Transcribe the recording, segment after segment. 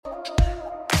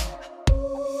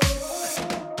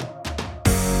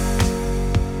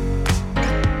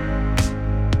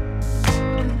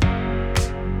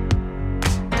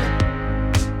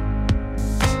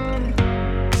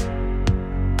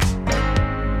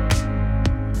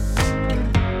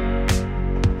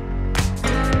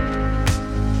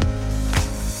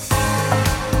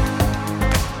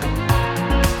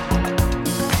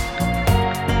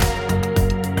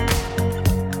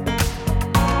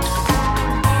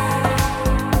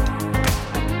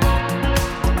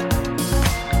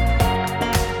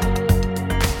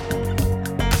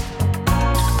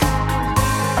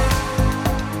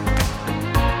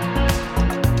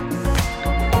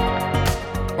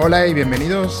Hola y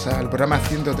bienvenidos al programa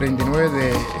 139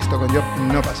 de Esto con Job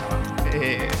no pasaba.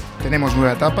 Tenemos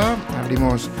nueva etapa,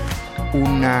 abrimos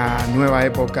una nueva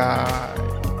época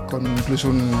con incluso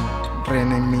un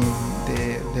renaming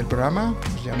del programa,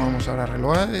 nos llamamos ahora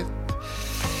Reloaded.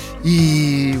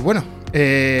 Y bueno,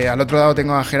 al otro lado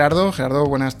tengo a Gerardo. Gerardo,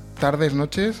 buenas tardes,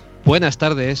 noches. Buenas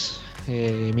tardes,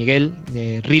 Miguel,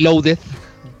 Reloaded.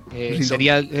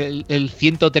 Sería el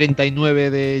 139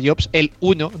 de Jobs, el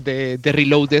 1 de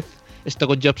Reloaded, esto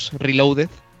con Jobs Reloaded.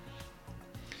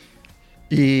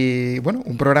 Y bueno,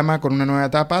 un programa con una nueva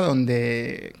etapa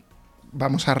donde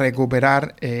vamos a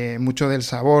recuperar mucho del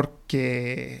sabor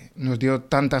que nos dio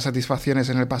tantas satisfacciones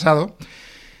en el pasado.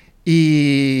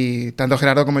 Y tanto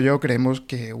Gerardo como yo creemos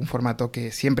que un formato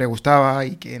que siempre gustaba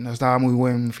y que nos daba muy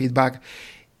buen feedback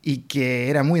y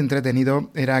que era muy entretenido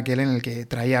era aquel en el que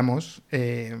traíamos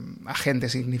a gente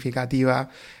significativa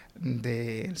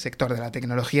del sector de la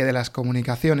tecnología y de las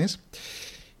comunicaciones.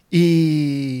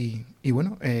 Y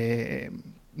bueno,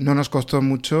 no nos costó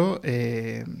mucho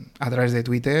a través de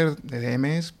Twitter, de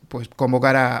DMs, pues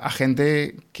convocar a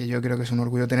gente que yo creo que es un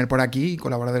orgullo tener por aquí,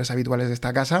 colaboradores habituales de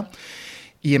esta casa.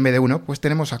 Y en vez de uno, pues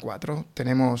tenemos a 4.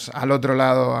 Tenemos al otro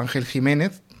lado a Ángel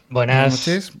Jiménez. Buenas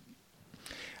noches.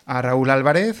 A Raúl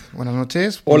Álvarez, buenas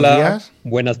noches. Hola, buenos días.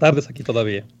 Buenas tardes aquí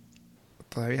todavía.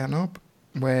 Todavía no.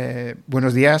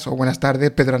 Buenos días o buenas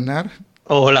tardes, Pedro Aznar.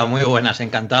 Hola, muy buenas,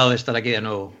 encantado de estar aquí de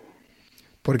nuevo.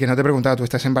 Porque no te he preguntado, ¿tú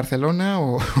estás en Barcelona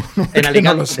o...? En Alicante.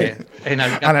 No lo sé. En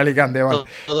Alicante. En Alicante, vale.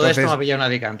 Todo entonces, esto me ha pillado en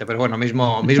Alicante, pero bueno,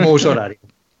 mismo uso horario.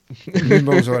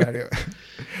 Mismo uso horario.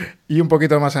 Y un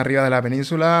poquito más arriba de la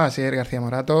península, Asier García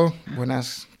Morato.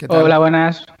 Buenas, ¿qué tal? Hola,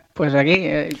 buenas. Pues aquí,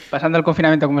 pasando el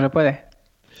confinamiento como se puede.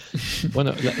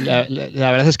 Bueno,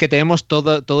 la verdad es que tenemos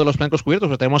todos los flancos cubiertos.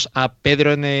 Pues tenemos a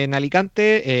Pedro en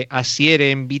Alicante, Asier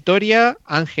en Vitoria,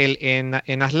 Ángel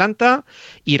en Atlanta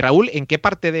y Raúl, ¿en qué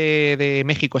parte de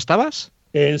México estabas?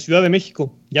 En Ciudad de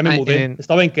México, ya me mudé.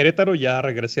 Estaba en Querétaro y ya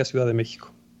regresé a Ciudad de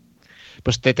México.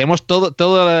 Pues tenemos todo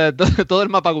el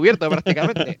mapa cubierto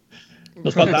prácticamente.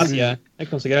 Nos falta Asia, hay que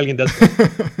conseguir a alguien de Asia.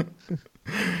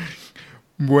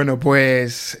 Bueno,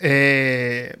 pues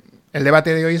el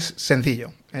debate de hoy es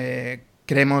sencillo.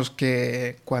 Creemos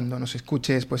que cuando nos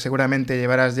escuches, pues seguramente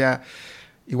llevarás ya,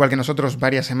 igual que nosotros,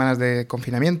 varias semanas de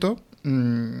confinamiento.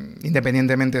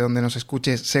 Independientemente de donde nos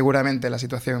escuches, seguramente la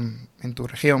situación en tu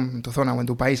región, en tu zona o en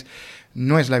tu país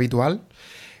no es la habitual.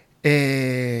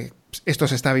 Esto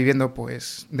se está viviendo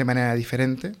pues de manera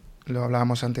diferente, lo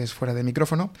hablábamos antes fuera de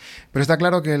micrófono, pero está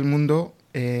claro que el mundo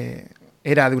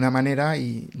era de una manera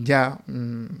y ya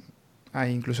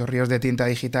hay incluso ríos de tinta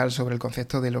digital sobre el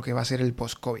concepto de lo que va a ser el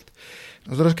post-COVID.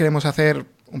 Nosotros queremos hacer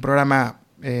un programa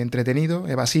entretenido,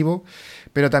 evasivo,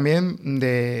 pero también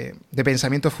de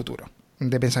pensamiento futuro,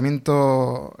 de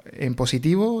pensamiento en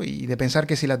positivo y de pensar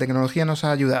que si la tecnología nos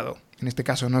ha ayudado, en este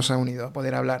caso nos ha unido a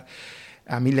poder hablar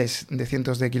a miles de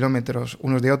cientos de kilómetros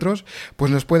unos de otros,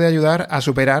 pues nos puede ayudar a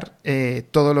superar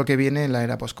todo lo que viene en la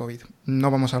era post-COVID.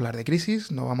 No vamos a hablar de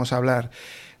crisis, no vamos a hablar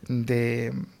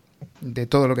de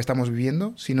todo lo que estamos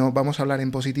viviendo, sino vamos a hablar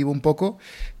en positivo un poco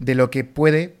de lo que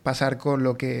puede pasar con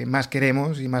lo que más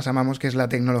queremos y más amamos, que es la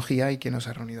tecnología y que nos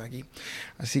ha reunido aquí.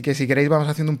 Así que si queréis vamos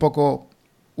haciendo un poco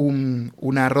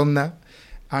una ronda,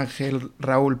 Ángel,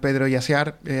 Raúl, Pedro y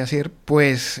Asier,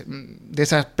 pues de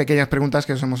esas pequeñas preguntas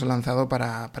que os hemos lanzado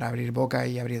para abrir boca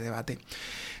y abrir debate.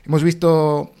 Hemos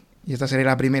visto, y esta sería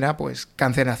la primera, pues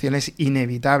cancelaciones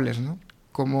inevitables, ¿no?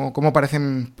 ¿Cómo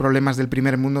parecen problemas del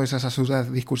primer mundo esas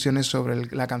absurdas discusiones sobre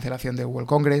la cancelación de World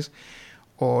Congress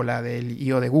o la del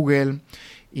I.O. de Google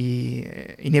y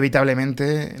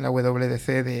inevitablemente la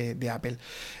WWDC de Apple?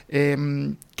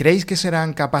 ¿Creéis que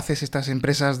serán capaces estas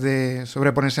empresas de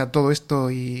sobreponerse a todo esto?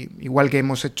 Y igual que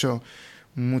hemos hecho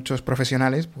muchos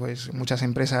profesionales, pues muchas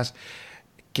empresas,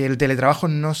 que el teletrabajo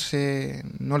no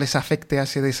les afecte a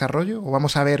ese desarrollo, o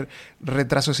vamos a ver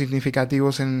retrasos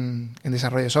significativos en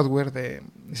desarrollo de software, de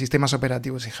sistemas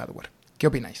operativos y hardware. ¿Qué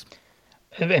opináis?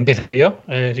 ¿Empiezo yo,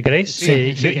 si queréis?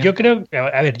 Sí. Yo creo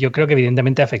que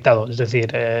evidentemente ha afectado. Es decir,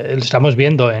 lo estamos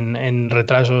viendo en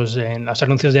retrasos en los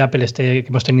anuncios de Apple que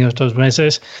hemos tenido estos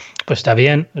meses. Pues está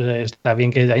bien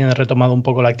que hayan retomado un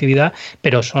poco la actividad,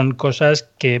 pero son cosas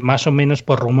que más o menos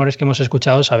por rumores que hemos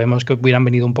escuchado sabemos que hubieran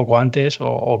venido un poco antes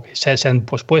o que se han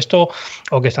pospuesto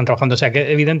o que están trabajando. O sea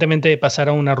que evidentemente pasar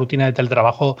a una rutina de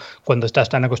teletrabajo cuando estás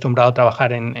tan acostumbrado a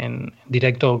trabajar en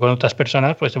directo con otras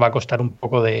personas, pues te va a costar un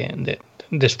poco de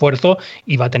esfuerzo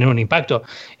y va a tener un impacto.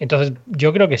 Entonces,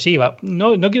 yo creo que sí.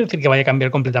 No quiero decir que vaya a cambiar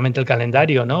completamente el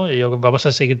calendario, ¿no? Vamos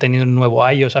a seguir teniendo un nuevo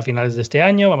iOS a finales de este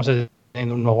año, vamos a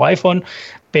tener un nuevo iPhone,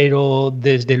 pero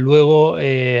desde luego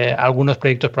algunos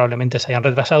proyectos probablemente se hayan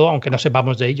retrasado, aunque no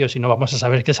sepamos de ellos y no vamos a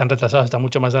saber que se han retrasado hasta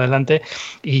mucho más adelante,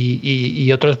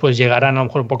 y otros pues llegarán a lo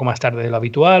mejor un poco más tarde de lo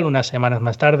habitual, unas semanas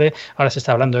más tarde. Ahora se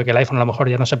está hablando de que el iPhone a lo mejor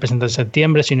ya no se presenta en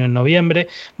septiembre, sino en noviembre.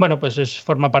 Bueno, pues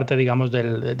forma parte, digamos,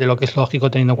 de lo que es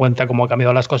lógico, teniendo en cuenta cómo han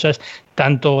cambiado las cosas,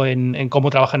 tanto en cómo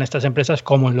trabajan estas empresas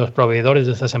como en los proveedores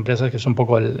de estas empresas, que es un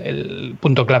poco el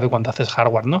punto clave cuando haces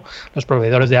hardware, ¿no? Los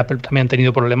proveedores de Apple también han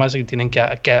tenido problemas y tienen que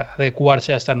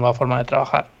adecuarse a esta nueva forma de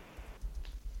trabajar.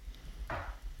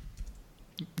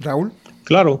 Raúl.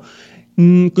 Claro,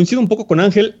 coincido un poco con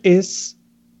Ángel.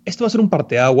 Esto va a ser un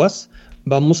parteaguas.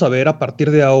 Vamos a ver a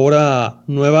partir de ahora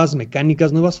nuevas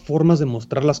mecánicas, nuevas formas de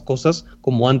mostrar las cosas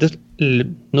como antes.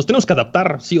 Nos tenemos que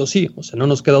adaptar sí o sí, o sea, no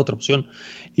nos queda otra opción.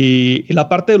 Y la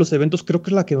parte de los eventos creo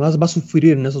que es la que más va a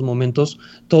sufrir en esos momentos.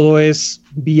 Todo es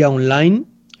vía online.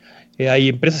 Hay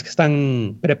empresas que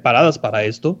están preparadas para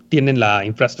esto, tienen la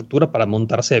infraestructura para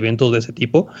montarse eventos de ese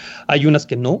tipo. Hay unas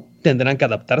que no, tendrán que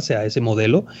adaptarse a ese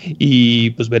modelo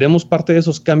y pues veremos parte de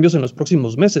esos cambios en los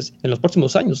próximos meses, en los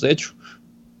próximos años, de hecho.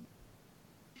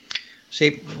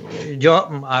 Sí,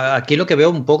 yo aquí lo que veo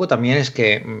un poco también es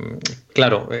que,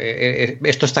 claro,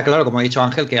 esto está claro, como ha dicho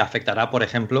Ángel, que afectará, por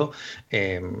ejemplo,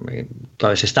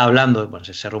 todavía se está hablando, bueno,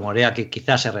 se rumorea que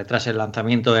quizás se retrase el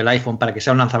lanzamiento del iPhone para que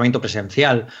sea un lanzamiento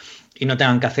presencial y no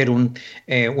tengan que hacer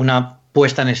una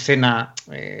puesta en escena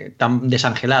tan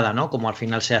desangelada, ¿no? Como al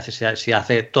final se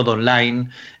hace todo online,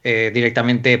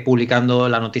 directamente publicando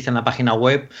la noticia en la página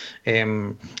web.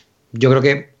 Yo creo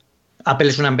que Apple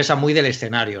es una empresa muy del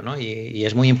escenario, ¿no? Y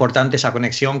es muy importante esa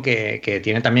conexión que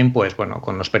tiene también, pues, bueno,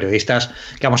 con los periodistas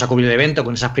que vamos a cubrir el evento,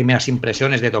 con esas primeras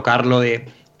impresiones de tocarlo, de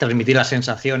transmitir las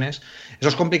sensaciones. Eso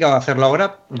es complicado hacerlo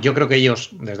ahora. Yo creo que ellos,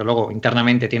 desde luego,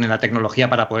 internamente tienen la tecnología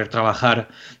para poder trabajar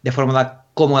de forma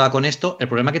cómoda con esto. El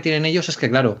problema que tienen ellos es que,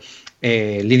 claro,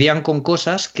 lidian con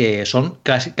cosas que son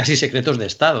casi secretos de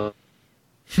Estado.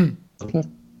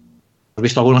 Hemos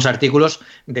visto algunos artículos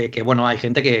de que, bueno, hay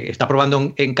gente que está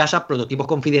probando en casa prototipos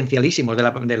confidencialísimos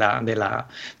de la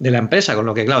empresa, con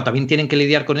lo que, claro, también tienen que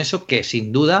lidiar con eso, que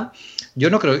sin duda, yo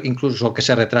no creo incluso que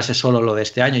se retrase solo lo de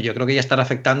este año, yo creo que ya estará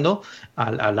afectando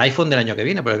al iPhone del año que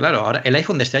viene, porque claro, ahora el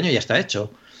iPhone de este año ya está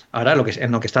hecho. Ahora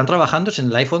en lo que están trabajando es en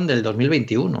el iPhone del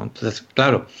 2021. Entonces,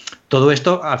 claro, todo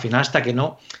esto al final, hasta que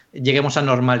no lleguemos a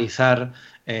normalizar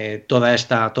toda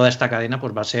esta cadena,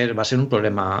 pues va a ser un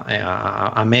problema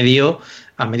a medio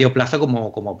plazo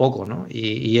como poco, ¿no?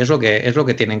 Y es lo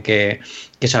que tienen que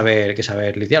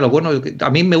saber lidiar. Lo bueno, a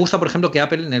mí me gusta, por ejemplo, que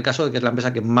Apple, en el caso de que es la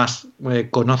empresa que más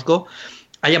conozco,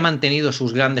 haya mantenido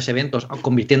sus grandes eventos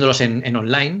convirtiéndolos en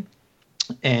online.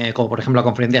 Como por ejemplo la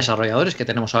conferencia de desarrolladores que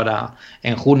tenemos ahora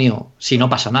en junio, si no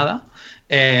pasa nada.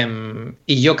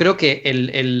 Y yo creo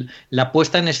que la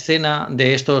puesta en escena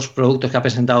de estos productos que ha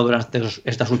presentado durante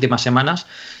estas últimas semanas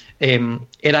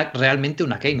era realmente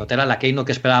una Keynote. Era la Keynote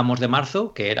que esperábamos de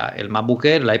marzo, que era el MacBook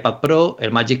Air, el iPad Pro,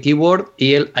 el Magic Keyboard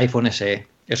y el iPhone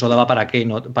SE. Eso daba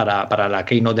para la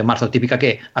Keynote de marzo típica,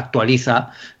 que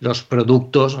actualiza los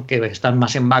productos que están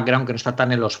más en background, que no están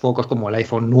tan en los focos como el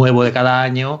iPhone nuevo de cada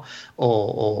año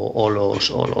o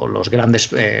los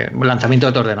grandes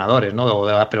lanzamientos de ordenadores, ¿no? O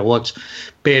de Apple Watch.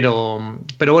 Pero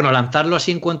bueno, lanzarlo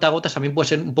así en cuentagotas también puede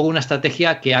ser un poco una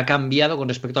estrategia que ha cambiado con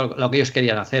respecto a lo que ellos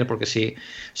querían hacer, porque si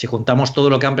juntamos todo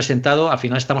lo que han presentado, al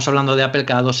final estamos hablando de Apple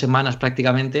cada 2 semanas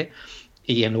prácticamente.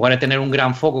 Y en lugar de tener un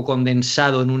gran foco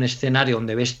condensado en un escenario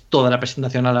donde ves toda la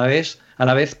presentación a la vez,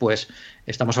 pues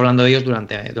estamos hablando de ellos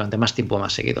durante más tiempo,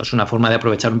 más seguido. Es una forma de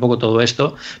aprovechar un poco todo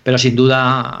esto, pero sin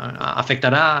duda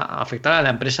afectará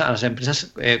a las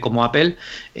empresas como Apple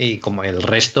y como el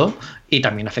resto, y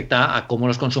también afecta a cómo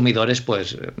los consumidores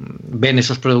pues ven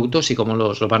esos productos y cómo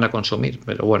los van a consumir.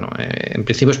 Pero bueno, en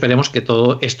principio esperemos que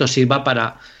todo esto sirva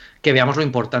para que veamos lo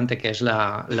importante que es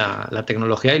la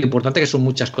tecnología y lo importante que son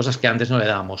muchas cosas que antes no le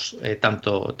dábamos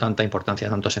tanta importancia,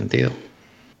 tanto sentido.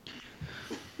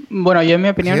 Bueno, yo en mi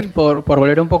opinión, por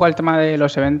volver un poco al tema de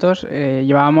los eventos,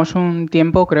 llevábamos un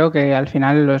tiempo, creo que al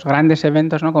final los grandes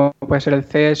eventos, ¿no? Como puede ser el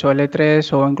CES o el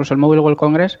E3 o incluso el Mobile World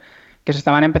Congress, que se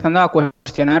estaban empezando a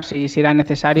cuestionar si eran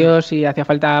necesarios, si hacía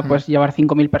falta pues llevar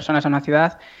 5.000 personas a una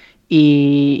ciudad,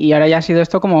 y ahora ya ha sido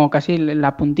esto como casi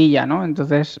la puntilla, ¿no?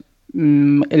 Entonces,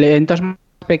 eventos más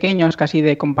pequeños, casi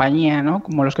de compañía, ¿no?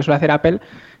 Como los que suele hacer Apple,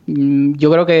 yo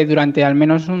creo que durante al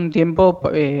menos un tiempo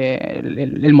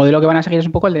el modelo que van a seguir es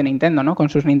un poco el de Nintendo, ¿no? Con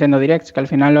sus Nintendo Directs, que al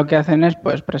final lo que hacen es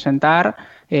pues presentar,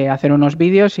 hacer unos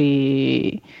vídeos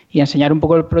y enseñar un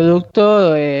poco el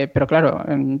producto, pero claro,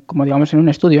 como digamos en un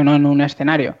estudio, no en un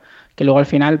escenario, que luego al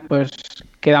final pues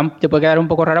te puede quedar un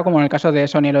poco raro, como en el caso de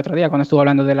Sony el otro día cuando estuvo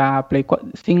hablando de la Play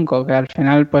 5, que al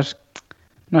final pues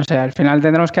No sé, al final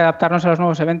tendremos que adaptarnos a los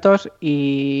nuevos eventos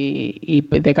y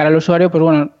de cara al usuario, pues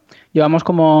bueno, llevamos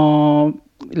como...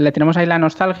 Le tenemos ahí la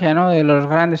nostalgia, ¿no?, de los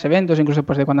grandes eventos, incluso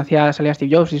pues de cuando salía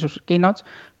Steve Jobs y sus keynotes,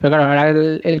 pero claro, ahora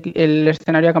el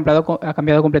escenario ha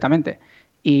cambiado completamente.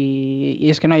 Y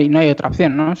es que no hay otra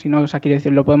opción, ¿no? Si no, o sea, quiere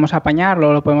decir, lo podemos apañar,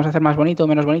 lo podemos hacer más bonito,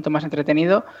 menos bonito, más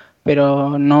entretenido,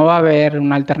 pero no va a haber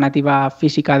una alternativa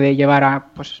física de llevar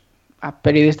a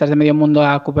periodistas de medio mundo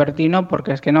a Cupertino,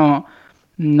 porque es que no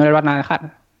les van a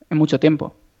dejar en mucho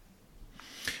tiempo.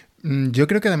 Yo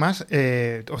creo que además,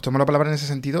 os tomo la palabra en ese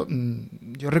sentido,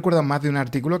 yo recuerdo más de un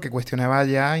artículo que cuestionaba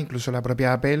ya, incluso la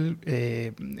propia Apple,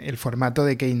 el formato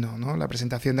de Keynote, ¿no? La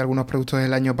presentación de algunos productos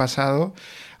del año pasado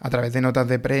a través de notas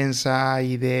de prensa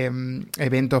y de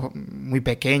eventos muy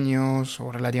pequeños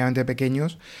o relativamente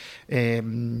pequeños,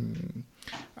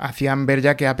 hacían ver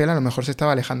ya que Apple a lo mejor se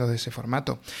estaba alejando de ese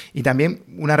formato. Y también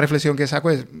una reflexión que saco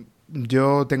es,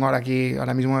 yo tengo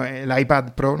ahora mismo el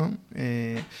iPad Pro, ¿no?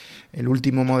 El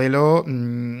último modelo,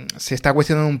 se está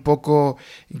cuestionando un poco,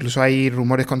 incluso hay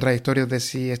rumores contradictorios de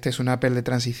si este es un Apple de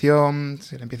transición,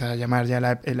 se le empieza a llamar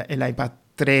ya el iPad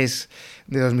 3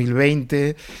 de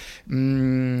 2020.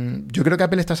 Yo creo que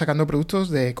Apple está sacando productos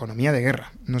de economía de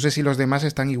guerra. No sé si los demás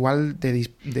están igual de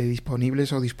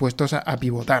disponibles o dispuestos a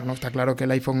pivotar, ¿no? Está claro que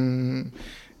el iPhone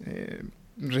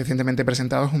recientemente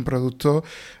presentado es un producto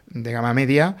de gama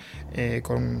media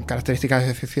con características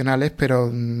excepcionales,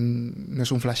 pero no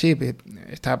es un flagship,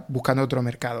 está buscando otro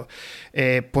mercado.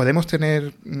 ¿Podemos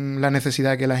tener la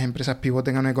necesidad de que las empresas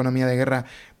pivoten a una economía de guerra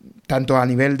tanto a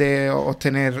nivel de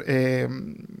obtener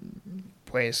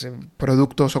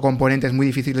productos o componentes muy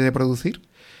difíciles de producir?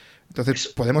 Entonces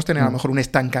podemos tener a lo mejor un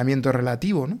estancamiento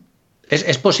relativo, ¿no?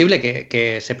 Es posible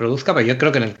que se produzca, pero yo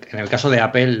creo que en el caso de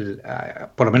Apple,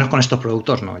 por lo menos con estos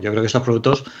productos, no. Yo creo que estos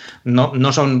productos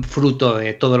no son fruto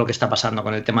de todo lo que está pasando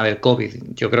con el tema del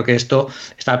COVID. Yo creo que esto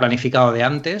estaba planificado de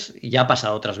antes y ya ha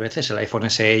pasado otras veces. El iPhone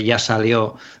SE ya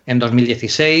salió en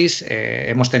 2016.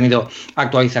 Hemos tenido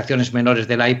actualizaciones menores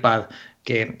del iPad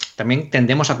que también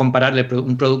tendemos a comparar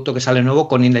un producto que sale nuevo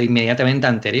con el inmediatamente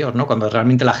anterior, ¿no? Cuando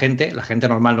realmente la gente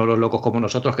normal, no los locos como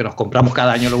nosotros, que nos compramos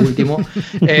cada año lo último,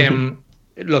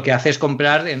 lo que hace es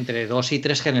comprar entre 2 y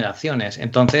 3 generaciones.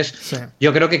 Entonces, sí,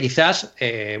 yo creo que quizás,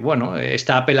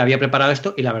 esta Apple había preparado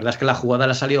esto y la verdad es que la jugada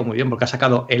le ha salido muy bien porque ha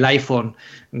sacado el iPhone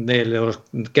de los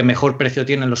que mejor precio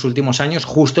tiene en los últimos años,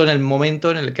 justo en el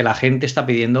momento en el que la gente está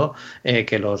pidiendo que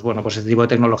este tipo de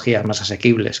tecnologías más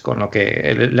asequibles, con lo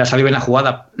que le ha salido bien la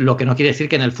jugada, lo que no quiere decir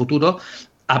que en el futuro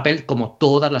Apple, como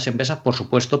todas las empresas, por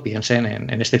supuesto, piensen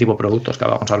en este tipo de productos que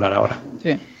vamos a hablar ahora.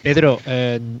 Sí. Pedro,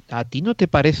 ¿a ti no te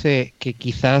parece que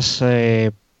quizás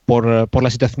por la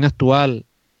situación actual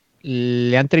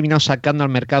le han terminado sacando al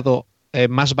mercado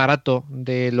más barato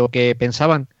de lo que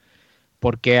pensaban?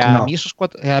 Porque a mí esos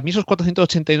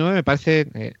 489 me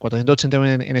parece,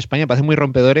 489 en España me parecen muy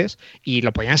rompedores y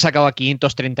lo podían sacado a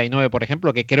 539, por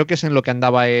ejemplo, que creo que es en lo que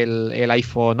andaba el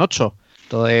iPhone 8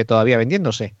 todavía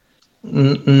vendiéndose.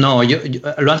 No,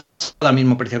 lo han sacado al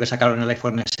mismo precio que sacaron el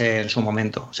iPhone SE en su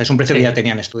momento. O sea, es un precio que ya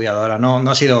tenían estudiado ahora, no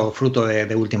ha sido fruto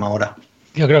de última hora.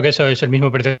 Yo creo que eso es el mismo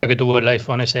precio que tuvo el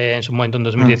iPhone SE en su momento en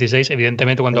 2016.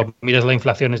 Evidentemente, cuando miras la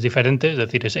inflación es diferente. Es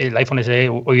decir, el iPhone SE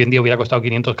hoy en día hubiera costado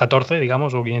 514,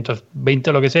 digamos, o 520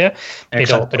 o lo que sea.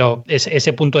 Pero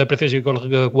ese punto de precio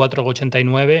psicológico de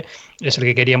 4,89 es el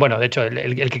que querían. Bueno, de hecho,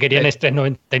 el que querían es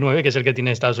 3,99, que es el que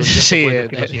tiene Estados Unidos, sí,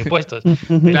 los impuestos.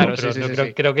 Claro,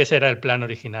 pero creo que ese era el plan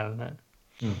original,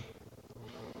 ¿no?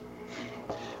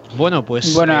 Bueno,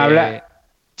 pues...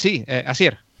 Sí,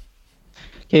 Asier.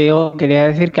 Quería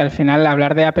decir que al final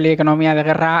hablar de Apple y economía de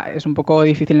guerra es un poco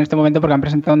difícil en este momento porque han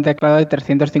presentado un teclado de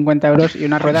 350 euros y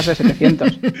unas ruedas de 700.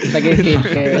 O sea, quiere decir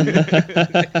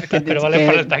que pero vale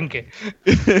para el tanque.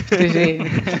 Sí.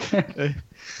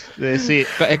 Sí.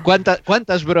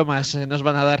 ¿Cuántas bromas nos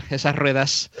van a dar esas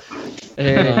ruedas?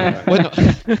 Bueno,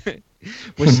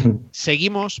 pues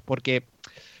seguimos porque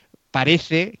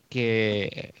parece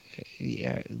que...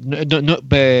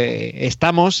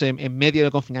 estamos en medio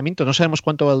del confinamiento, no sabemos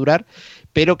cuánto va a durar,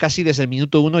 pero casi desde el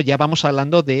minuto 1 ya vamos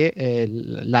hablando de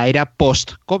la era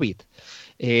post-COVID.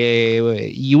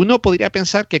 Y uno podría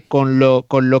pensar que con lo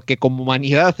que como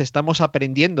humanidad estamos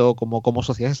aprendiendo, como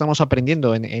sociedad estamos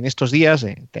aprendiendo en estos días,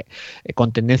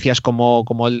 con tendencias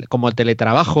como el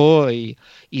teletrabajo y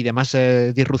demás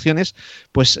disrupciones,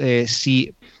 pues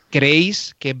si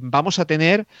creéis que vamos a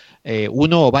tener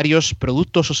uno o varios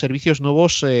productos o servicios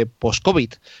nuevos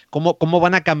post-COVID. ¿Cómo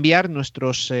van a cambiar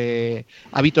nuestros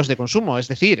hábitos de consumo? Es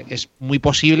decir, es muy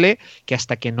posible que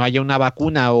hasta que no haya una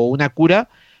vacuna o una cura,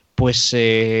 pues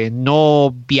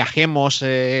no viajemos,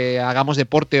 hagamos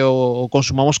deporte o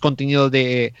consumamos contenido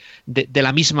de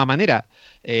la misma manera.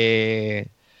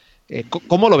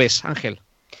 ¿Cómo lo ves, Ángel?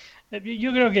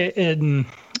 Yo creo que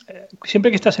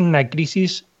siempre que estás en una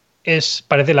crisis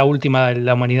parece la última de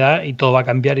la humanidad y todo va a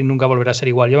cambiar y nunca volverá a ser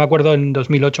igual. Yo me acuerdo en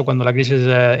 2008, cuando la crisis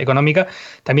económica,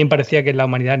 también parecía que la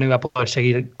humanidad no iba a poder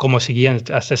seguir como seguía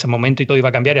hasta ese momento y todo iba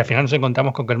a cambiar, y al final nos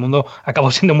encontramos con que el mundo acabó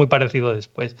siendo muy parecido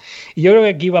después. Y yo creo que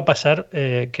aquí va a pasar,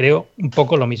 creo, un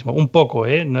poco lo mismo. Un poco,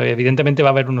 ¿eh? Evidentemente va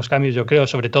a haber unos cambios, yo creo,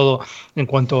 sobre todo en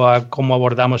cuanto a cómo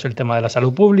abordamos el tema de la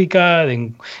salud pública,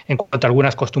 en cuanto a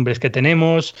algunas costumbres que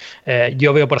tenemos.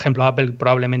 Yo veo, por ejemplo, Apple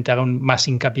probablemente haga más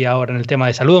hincapié ahora en el tema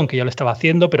de salud, aunque yo lo estaba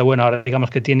haciendo, pero bueno, ahora digamos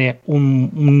que tiene un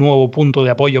nuevo punto de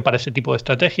apoyo para ese tipo de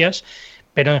estrategias,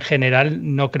 pero en general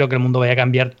no creo que el mundo vaya a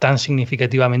cambiar tan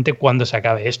significativamente cuando se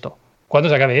acabe esto. Cuando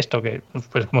se acabe esto, que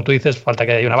pues como tú dices, falta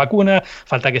que haya una vacuna,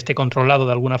 falta que esté controlado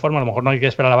de alguna forma, a lo mejor no hay que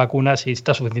esperar a la vacuna si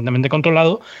está suficientemente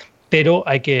controlado, pero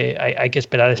hay que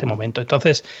esperar ese momento.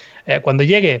 Entonces, cuando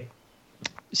llegue,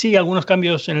 sí, algunos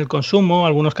cambios en el consumo,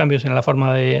 algunos cambios en la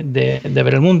forma de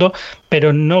ver el mundo,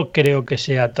 pero no creo que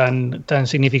sea tan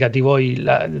significativo y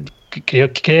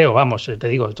creo, vamos, te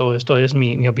digo, todo esto es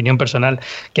mi opinión personal,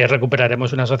 que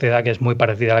recuperaremos una sociedad que es muy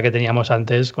parecida a la que teníamos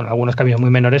antes, con algunos cambios muy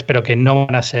menores, pero que no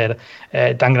van a ser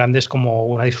tan grandes como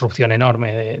una disrupción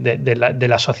enorme de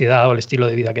la sociedad o el estilo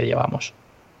de vida que llevamos.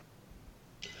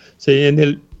 Sí,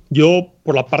 yo,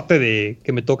 por la parte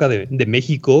que me toca de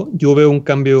México, yo veo un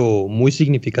cambio muy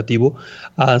significativo.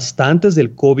 Hasta antes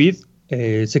del COVID,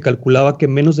 se calculaba que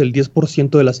menos del 10%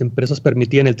 de las empresas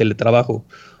permitían el teletrabajo.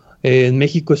 En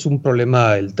México es un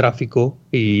problema el tráfico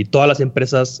y todas las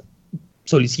empresas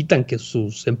solicitan que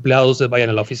sus empleados se vayan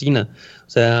a la oficina. O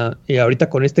sea, y ahorita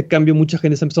con este cambio mucha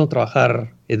gente está empezando a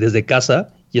trabajar desde casa,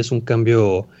 y es un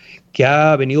cambio que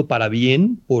ha venido para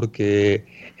bien porque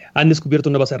han descubierto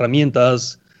nuevas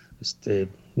herramientas,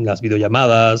 las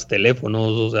videollamadas, teléfonos,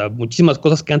 o sea, muchísimas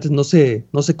cosas que antes no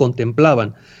se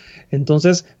contemplaban.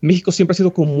 Entonces, México siempre ha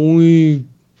sido como muy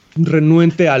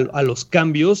renuente a los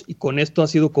cambios, y con esto ha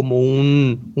sido como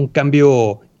un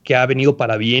cambio que ha venido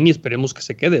para bien, y esperemos que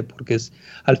se quede, porque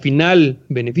al final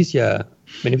beneficia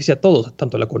a todos,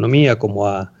 tanto a la economía como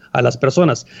a las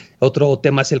personas. Otro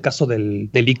tema es el caso del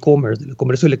e-commerce, del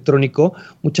comercio electrónico.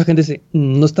 Mucha gente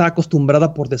no está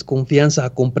acostumbrada por desconfianza a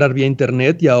comprar vía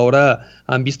internet, y ahora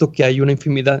han visto que hay una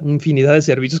infinidad de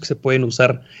servicios que se pueden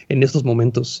usar en estos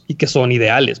momentos y que son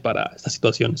ideales para estas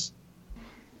situaciones.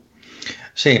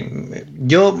 Sí,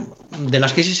 yo de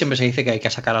las crisis siempre se dice que hay que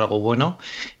sacar algo bueno,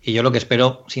 y yo lo que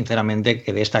espero, sinceramente,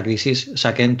 que de esta crisis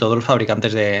saquen todos los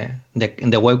fabricantes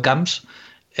de webcams,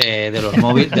 de los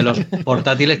móviles, de los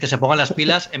portátiles, que se pongan las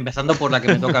pilas, empezando por la que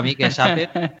me toca a mí, que es Apple.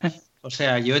 O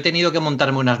sea, yo he tenido que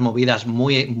montarme unas movidas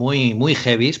muy, muy, muy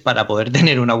heavies para poder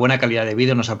tener una buena calidad de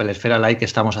vídeo en los Apple Esfera Live que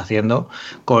estamos haciendo,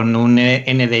 con un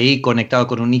NDI conectado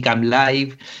con un iCam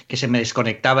Live que se me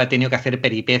desconectaba. He tenido que hacer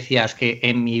peripecias que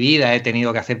en mi vida he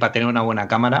tenido que hacer para tener una buena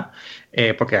cámara,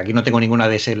 porque aquí no tengo ninguna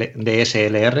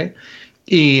DSLR.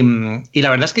 Y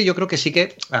la verdad es que yo creo que sí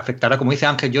que afectará, como dice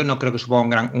Ángel. Yo no creo que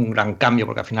suponga un gran cambio,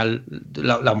 porque al final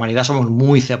la humanidad somos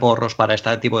muy ceporros para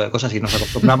este tipo de cosas y nos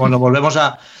acostumbramos,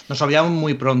 nos olvidamos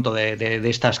muy pronto de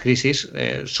estas crisis,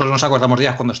 solo nos acordamos de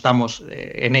ellas cuando estamos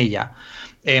en ella.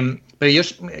 Pero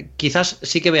ellos quizás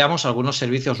sí que veamos algunos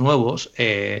servicios nuevos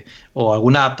o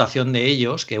alguna adaptación de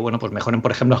ellos que, bueno, pues mejoren,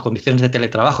 por ejemplo, las condiciones de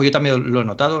teletrabajo. Yo también lo he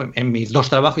notado en mis dos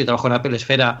trabajos. Yo trabajo en Apple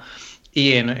Esfera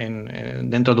y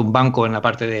dentro de un banco en la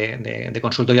parte de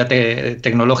consultoría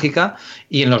tecnológica,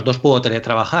 y en los dos puedo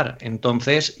teletrabajar.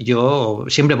 Entonces yo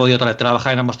siempre he podido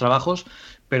teletrabajar en ambos trabajos,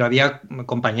 pero había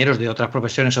compañeros de otras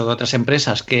profesiones o de otras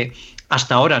empresas que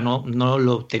hasta ahora no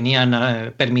lo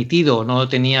tenían permitido, no lo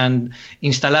tenían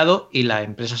instalado, y la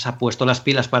empresa se ha puesto las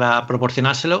pilas para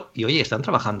proporcionárselo y, oye, están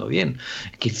trabajando bien.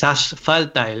 Quizás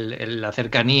falta la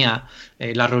cercanía,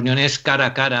 las reuniones cara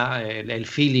a cara, el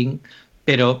feeling,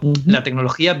 pero la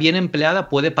tecnología bien empleada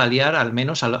puede paliar al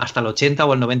menos hasta el 80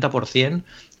 o el 90%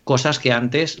 cosas que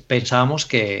antes pensábamos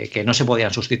que no se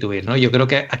podían sustituir, ¿no? Yo creo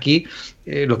que aquí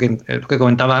lo que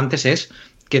comentaba antes es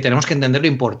que tenemos que entender lo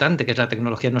importante que es la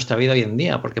tecnología en nuestra vida hoy en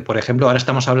día, porque, por ejemplo, ahora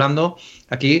estamos hablando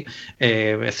aquí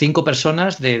 5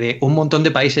 personas de un montón de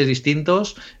países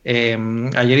distintos.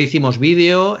 Ayer hicimos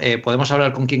vídeo, podemos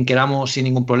hablar con quien queramos sin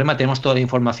ningún problema, tenemos toda la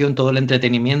información, todo el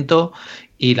entretenimiento,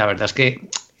 y la verdad es que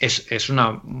es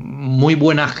una muy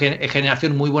buena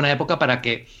generación, muy buena época para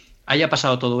que haya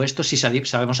pasado todo esto si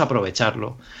sabemos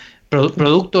aprovecharlo.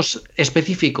 Productos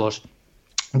específicos,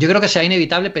 yo creo que será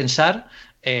inevitable pensar.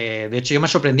 De hecho, yo me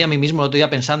sorprendí a mí mismo el otro día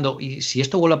pensando, ¿y si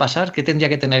esto vuelve a pasar, qué tendría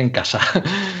que tener en casa?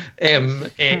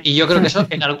 Y yo creo que eso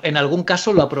en algún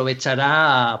caso lo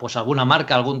aprovechará pues alguna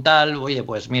marca, algún tal, oye,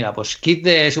 pues mira, pues kit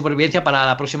de supervivencia para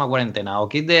la próxima cuarentena, o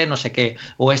kit de no sé qué,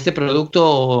 o este producto,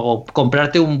 o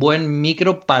comprarte un buen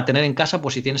micro para tener en casa,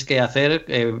 pues si tienes que hacer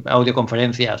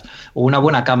audioconferencias, o una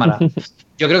buena cámara.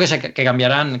 Yo creo que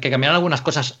cambiarán algunas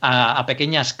cosas a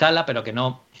pequeña escala, pero que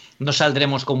no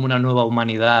saldremos como una nueva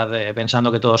humanidad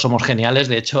pensando que todos somos geniales.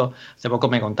 De hecho, hace poco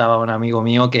me contaba un amigo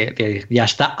mío que ya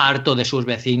está harto de sus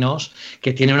vecinos,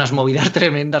 que tiene unas movidas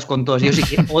tremendas con todos ellos y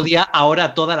que odia ahora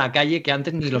a toda la calle que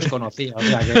antes ni los conocía. O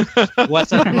sea, que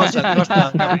WhatsApp no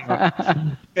está.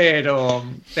 Pero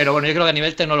bueno, yo creo que a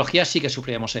nivel tecnología sí que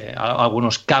sufriremos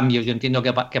algunos cambios. Yo entiendo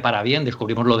que para bien.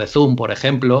 Descubrimos lo de Zoom, por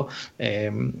ejemplo.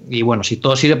 Y bueno, si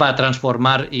todo sirve para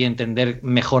transformar y entender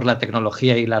mejor la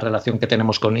tecnología y la relación que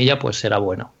tenemos con ella, pues será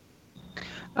bueno.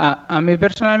 A mí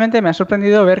personalmente me ha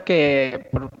sorprendido ver que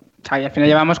al final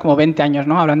llevamos como 20 años,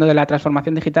 ¿no?, hablando de la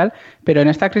transformación digital, pero en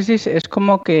esta crisis es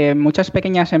como que muchas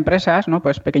pequeñas empresas, ¿no?,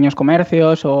 pues pequeños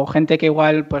comercios o gente que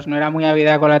igual pues no era muy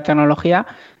ávida con la tecnología,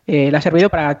 le ha servido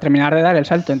para terminar de dar el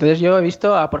salto. Entonces yo he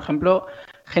visto por ejemplo,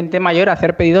 gente mayor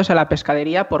hacer pedidos a la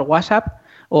pescadería por WhatsApp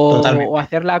o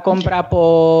hacer la compra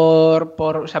por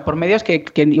medios que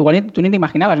igual tú ni te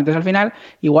imaginabas. Entonces, al final,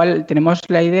 igual tenemos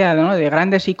la idea, ¿no?, de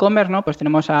grandes e-commerce, ¿no? Pues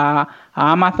tenemos a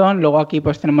Amazon, luego aquí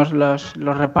pues tenemos los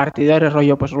repartidores,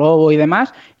 rollo pues Globo y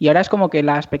demás, y ahora es como que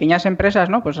las pequeñas empresas,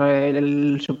 ¿no?, pues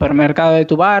el supermercado de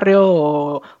tu barrio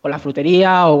o la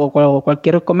frutería o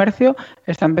cualquier comercio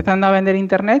está empezando a vender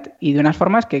internet y de unas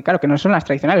formas que, claro, que no son las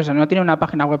tradicionales. O sea, no tiene una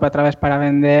página web a través para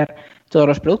vender todos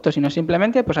los productos, sino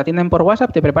simplemente pues atienden por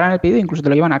WhatsApp, te preparan el pedido e incluso te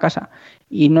lo llevan a casa.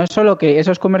 Y no es solo que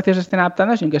esos comercios estén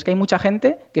adaptando, sino que es que hay mucha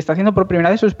gente que está haciendo por primera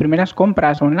vez sus primeras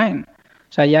compras online.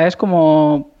 O sea, ya es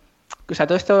como... O sea,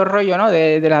 todo este rollo, ¿no?,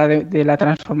 de la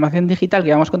transformación digital que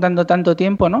llevamos contando tanto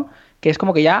tiempo, ¿no?, que es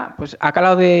como que ya pues ha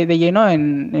calado de lleno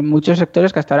en muchos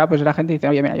sectores que hasta ahora pues la gente dice,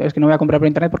 oye, mira, yo es que no voy a comprar por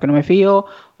internet porque no me fío,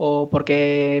 o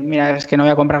porque, mira, es que no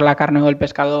voy a comprar la carne o el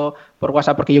pescado por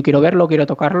WhatsApp porque yo quiero verlo, quiero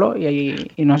tocarlo,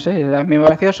 y no sé, a mí me ha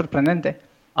parecido sorprendente.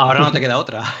 Ahora no te queda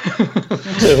otra.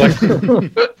 Es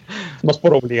más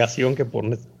por obligación que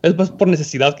es más por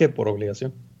necesidad que por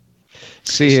obligación.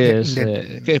 Sí,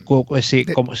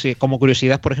 como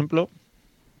curiosidad, por ejemplo,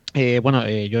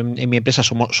 yo en mi empresa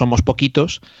somos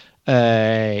poquitos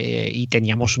y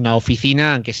teníamos una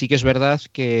oficina, aunque sí que es verdad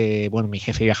que, bueno, mi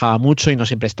jefe viajaba mucho y no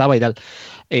siempre estaba y tal.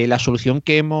 La solución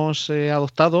que hemos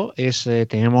adoptado es,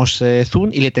 tenemos Zoom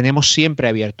y le tenemos siempre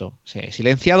abierto,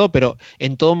 silenciado, pero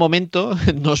en todo momento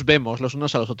nos vemos los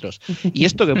unos a los otros. Y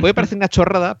esto que puede parecer una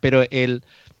chorrada, pero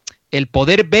el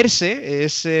poder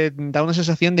verse da una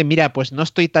sensación de, mira, pues no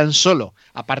estoy tan solo.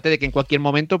 Aparte de que en cualquier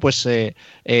momento, pues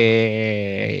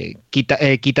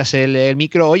quitas el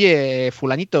micro, oye,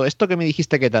 fulanito, esto que me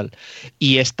dijiste, ¿qué tal?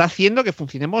 Y está haciendo que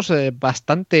funcionemos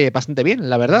bastante bien,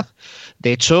 la verdad.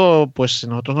 De hecho, pues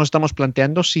nosotros nos estamos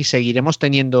planteando si seguiremos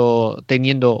teniendo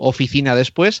oficina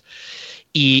después.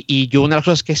 Y yo una de las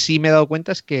cosas que sí me he dado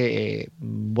cuenta es que,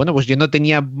 bueno, pues yo no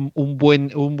tenía un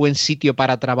buen sitio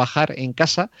para trabajar en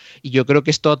casa, y yo creo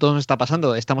que esto a todos nos está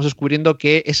pasando. Estamos descubriendo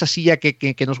que esa silla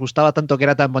que nos gustaba tanto, que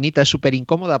era tan bonita, es súper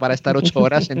incómoda para estar 8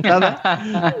 horas sentada.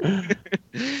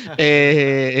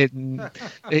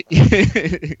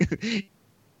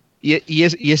 Y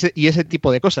ese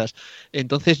tipo de cosas.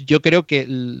 Entonces yo creo que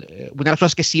una de las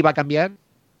cosas que sí va a cambiar,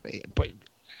 pues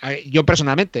yo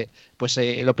personalmente, pues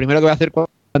lo primero que voy a hacer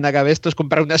cuando acabe esto es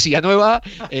comprar una silla nueva,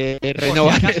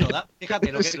 renovar. Por si acaso,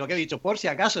 fíjate lo que he dicho, por si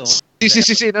acaso.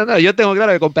 Sí, no, yo tengo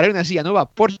claro que compraré una silla nueva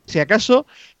por si acaso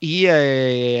y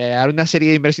haré una serie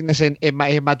de inversiones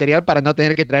en material para no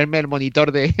tener que traerme el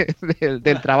monitor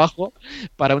del trabajo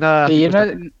para una... Sí,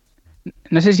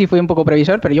 no sé si fui un poco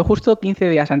previsor, pero yo justo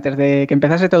 15 días antes de que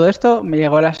empezase todo esto me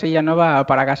llegó la silla nueva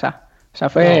para casa. O sea,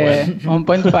 fue un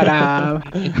point para...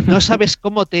 No sabes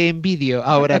cómo te envidio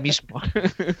ahora mismo.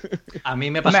 A mí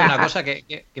me pasa una cosa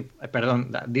que perdón,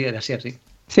 dile así.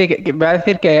 Sí, que voy a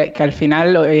decir que al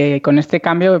final con este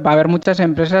cambio va a haber muchas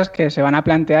empresas que se van a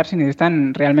plantear si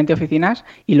necesitan realmente oficinas,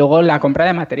 y luego la compra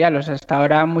de material. O sea, hasta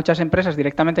ahora muchas empresas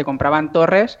directamente compraban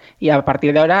torres, y a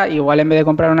partir de ahora igual en vez de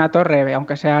comprar una torre,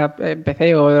 aunque sea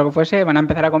PC o lo que fuese, van a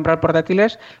empezar a comprar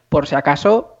portátiles por si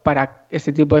acaso para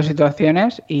este tipo de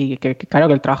situaciones, y que claro,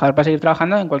 que el trabajador va a seguir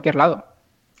trabajando en cualquier lado.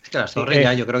 Es que las torres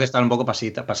ya yo creo que están un poco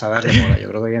pasadas de moda. Yo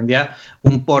creo que hoy en día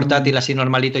un portátil así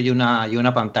normalito y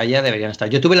una pantalla deberían estar.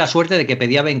 Yo tuve la suerte de que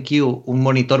pedía BenQ un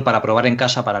monitor para probar en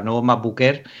casa para el nuevo MacBook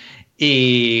Air,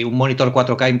 y un monitor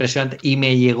 4K impresionante, y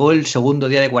me llegó el segundo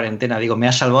día de cuarentena. Digo, me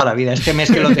ha salvado la vida. Este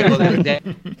mes que lo tengo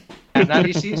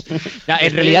análisis.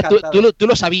 En realidad tú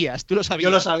lo sabías, Yo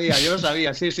lo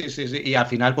sabía, sí. Y al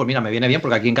final, pues mira, me viene bien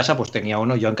porque aquí en casa pues tenía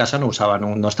uno, yo en casa no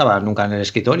estaba nunca en el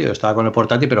escritorio, estaba con el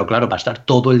portátil, pero claro, para estar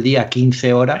todo el día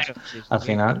 15 horas, al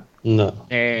final... No.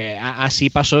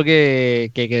 Así pasó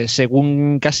que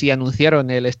según casi anunciaron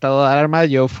el estado de alarma,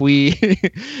 yo fui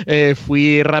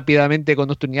rápidamente con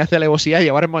nocturnidad de alevosía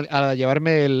a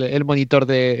llevarme el monitor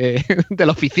de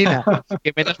la oficina.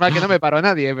 Que menos mal que no me paró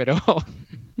nadie, pero...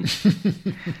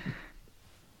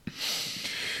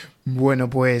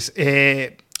 Bueno, pues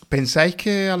 ¿pensáis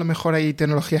que a lo mejor hay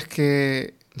tecnologías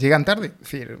que llegan tarde?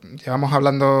 Es decir, llevamos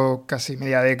hablando casi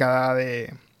media década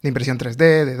de impresión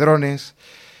 3D, de drones.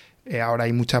 Ahora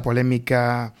hay mucha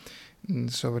polémica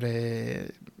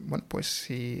sobre, bueno, pues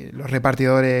si los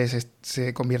repartidores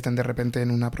se convierten de repente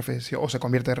en una profesión o se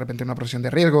convierte de repente en una profesión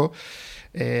de riesgo.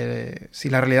 Si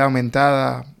la realidad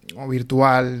aumentada o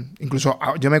virtual, incluso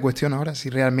yo me cuestiono ahora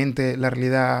si realmente la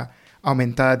realidad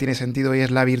aumentada tiene sentido y es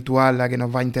la virtual la que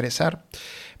nos va a interesar.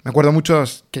 Me acuerdo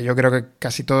muchos, que yo creo que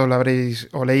casi todos lo habréis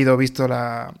o leído o visto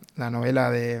la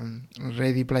novela de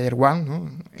Ready Player One,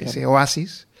 ¿no? Ese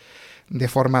oasis de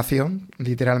formación,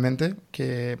 literalmente,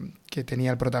 que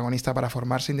tenía el protagonista para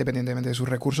formarse independientemente de sus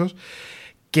recursos,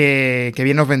 que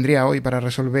bien nos vendría hoy para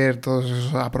resolver todos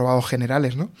esos aprobados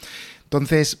generales, ¿no?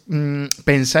 Entonces,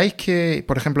 ¿pensáis que,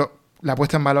 por ejemplo, la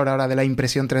puesta en valor ahora de la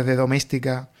impresión 3D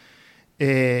doméstica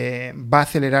va a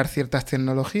acelerar ciertas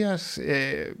tecnologías?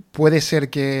 ¿Puede ser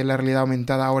que la realidad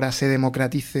aumentada ahora se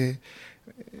democratice,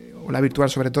 o la virtual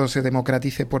sobre todo se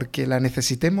democratice porque la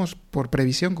necesitemos por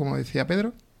previsión, como decía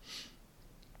Pedro?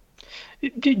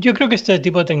 Yo creo que este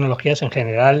tipo de tecnologías en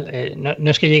general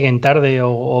no es que lleguen tarde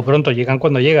o pronto, llegan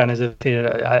cuando llegan. Es decir,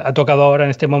 ha tocado ahora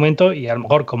en este momento y a lo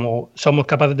mejor como somos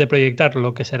capaces de proyectar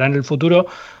lo que será en el futuro,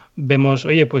 vemos,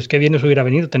 oye, pues qué bien nos hubiera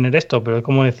venido tener esto, pero es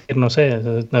como decir, no sé,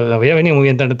 nos hubiera venido muy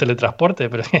bien tener teletransporte,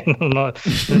 pero no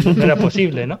era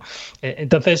posible, ¿no?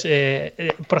 Entonces,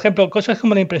 por ejemplo, cosas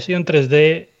como la impresión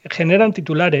 3D generan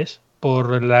titulares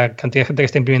por la cantidad de gente que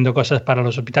está imprimiendo cosas para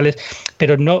los hospitales,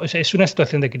 pero no es una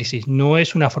situación de crisis, no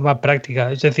es una forma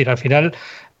práctica. Es decir, al final,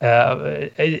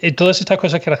 todas estas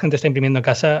cosas que la gente está imprimiendo en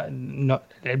casa,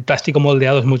 el plástico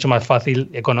moldeado es mucho más fácil,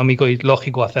 económico y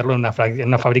lógico hacerlo en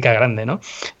una fábrica grande, ¿no?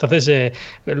 Entonces,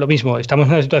 lo mismo, estamos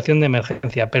en una situación de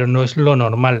emergencia, pero no es lo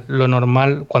normal. Lo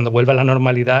normal, cuando vuelva a la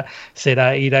normalidad,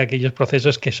 será ir a aquellos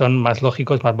procesos que son más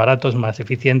lógicos, más baratos, más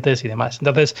eficientes y demás.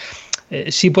 Entonces,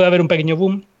 sí puede haber un pequeño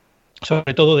boom,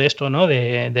 sobre todo de esto, ¿no?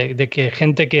 De que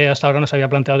gente que hasta ahora no se había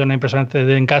planteado una impresora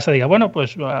 3D en casa diga, bueno,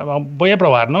 pues voy a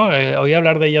probar, ¿no? Oí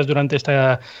hablar de ellas durante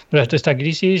esta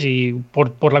crisis y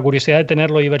por la curiosidad de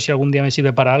tenerlo y ver si algún día me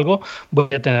sirve para algo, voy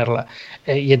a tenerla.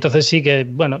 Y entonces sí que,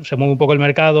 bueno, se mueve un poco el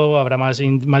mercado, habrá más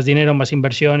dinero, más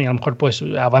inversión y a lo mejor pues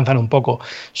avanzan un poco.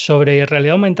 Sobre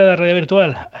realidad aumentada, realidad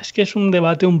virtual, es que es un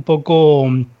debate un poco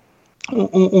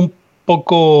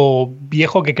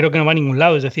viejo que creo que no va a ningún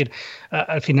lado. Es decir,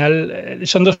 al final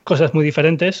son dos cosas muy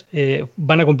diferentes,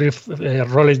 van a cumplir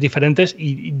roles diferentes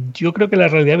y yo creo que la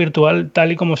realidad virtual,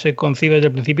 tal y como se concibe desde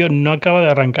el principio, no acaba de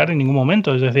arrancar en ningún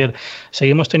momento. Es decir,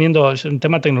 seguimos teniendo, es un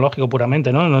tema tecnológico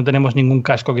puramente, ¿no? No tenemos ningún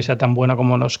casco que sea tan bueno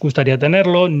como nos gustaría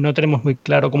tenerlo, no tenemos muy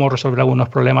claro cómo resolver algunos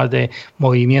problemas de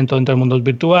movimiento dentro de mundos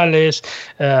virtuales.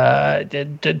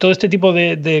 Todo este tipo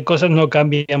de cosas no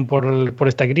cambian por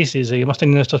esta crisis. Seguimos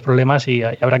teniendo estos problemas y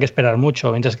habrá que esperar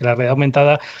mucho, mientras que la realidad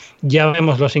aumentada ya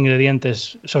vemos los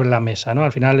ingredientes sobre la mesa, ¿no?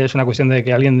 Al final es una cuestión de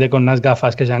que alguien dé con unas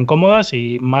gafas que sean cómodas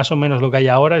y más o menos lo que hay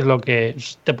ahora es lo que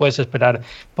te puedes esperar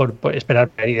por esperar.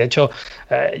 Y de hecho,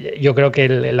 yo creo que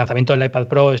el lanzamiento del iPad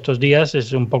Pro estos días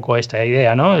es un poco esta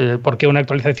idea, ¿no? ¿Por qué una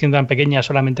actualización tan pequeña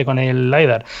solamente con el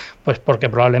LiDAR? Pues porque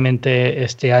probablemente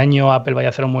este año Apple vaya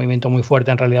a hacer un movimiento muy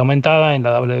fuerte en realidad aumentada, en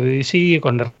la WWDC,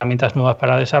 con herramientas nuevas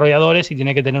para desarrolladores y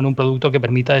tiene que tener un producto que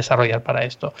permita desarrollar para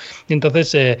esto. Y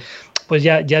entonces, pues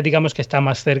ya digamos que está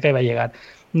más cerca y va a llegar.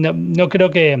 No creo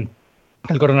que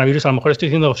el coronavirus, a lo mejor estoy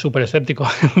siendo súper escéptico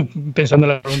pensando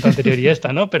en la pregunta anterior y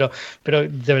esta, ¿no? Pero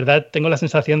de verdad tengo la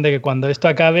sensación de que cuando esto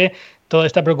acabe, toda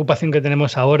esta preocupación que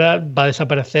tenemos ahora va a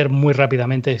desaparecer muy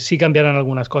rápidamente. Sí cambiarán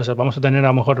algunas cosas. Vamos a tener a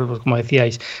lo mejor, pues, como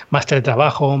decíais, más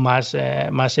teletrabajo, más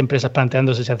empresas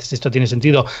planteándose si esto tiene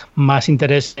sentido, más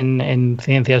interés en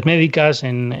ciencias médicas,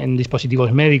 en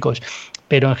dispositivos médicos.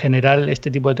 Pero en general este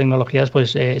tipo de tecnologías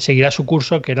pues seguirá su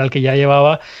curso, que era el que ya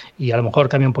llevaba, y a lo mejor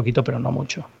cambia un poquito, pero no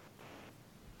mucho.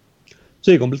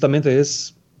 Sí, completamente.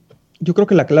 Yo creo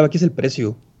que la clave aquí es el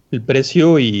precio. El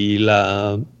precio y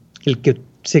el que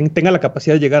se tenga la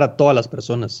capacidad de llegar a todas las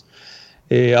personas.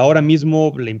 Ahora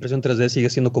mismo la impresión 3D sigue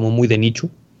siendo como muy de nicho.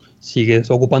 sigue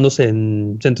ocupándose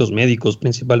en centros médicos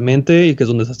principalmente, y que es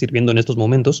donde está sirviendo en estos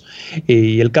momentos.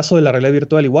 Y el caso de la realidad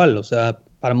virtual igual, o sea,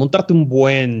 para montarte un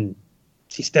buen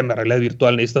sistema de realidad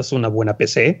virtual necesitas una buena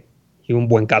PC y un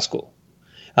buen casco.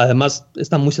 Además,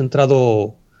 está muy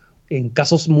centrado en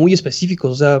casos muy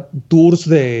específicos, o sea, tours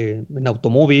en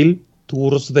automóvil,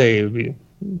 tours de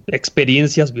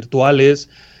experiencias virtuales,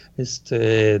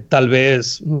 tal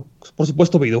vez, por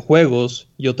supuesto, videojuegos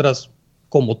y otras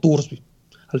como tours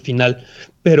al final.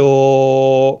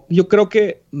 Pero yo creo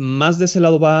que más de ese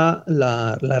lado va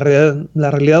la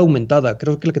realidad aumentada.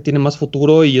 Creo que la que tiene más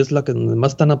futuro y es la que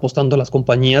más están apostando las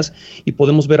compañías, y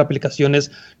podemos ver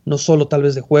aplicaciones no solo tal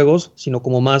vez de juegos, sino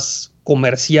como más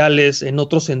comerciales en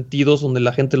otros sentidos donde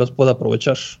la gente los pueda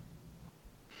aprovechar.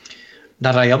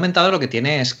 La realidad aumentada lo que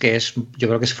tiene es que yo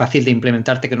creo que es fácil de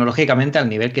implementar tecnológicamente al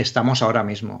nivel que estamos ahora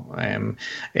mismo.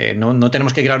 No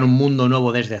tenemos que crear un mundo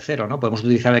nuevo desde cero, ¿no? Podemos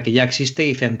utilizar el que ya existe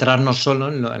y centrarnos solo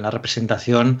en la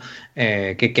representación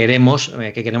que queremos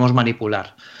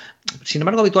manipular. Sin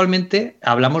embargo, habitualmente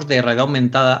hablamos de realidad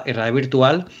aumentada y realidad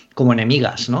virtual como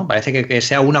enemigas, ¿no? Parece que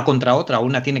sea una contra otra,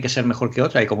 una tiene que ser mejor que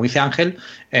otra, y como dice Ángel,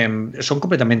 son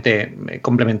completamente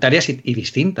complementarias y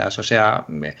distintas. O sea,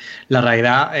 la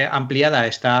realidad ampliada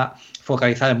está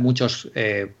focalizada en muchos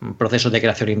procesos de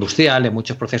creación industrial, en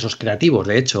muchos procesos creativos,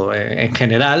 de hecho, en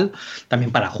general,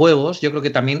 también para juegos. Yo creo que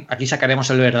también aquí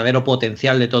sacaremos el verdadero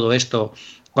potencial de todo esto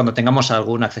cuando tengamos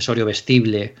algún accesorio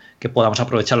vestible que podamos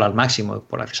aprovecharlo al máximo.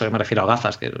 Por accesorio me refiero a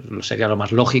gafas, que sería lo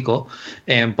más lógico,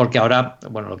 porque ahora,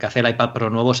 bueno, lo que hace el iPad Pro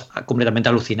nuevo es completamente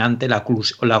alucinante. La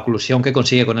oclusión que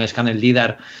consigue con el escáner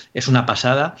LiDAR es una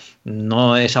pasada.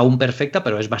 No es aún perfecta,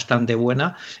 pero es bastante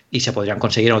buena, y se podrían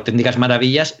conseguir auténticas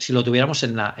maravillas si lo tuviéramos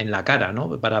en la cara,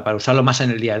 ¿no? Para usarlo más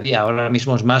en el día a día. Ahora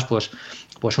mismo es más, pues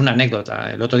una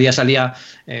anécdota. El otro día salía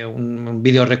un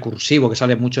vídeo recursivo que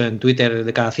sale mucho en Twitter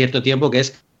de cada cierto tiempo, que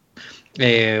es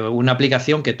una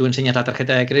aplicación que tú enseñas la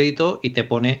tarjeta de crédito y te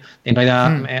pone en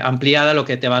realidad ampliada lo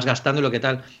que te vas gastando y lo que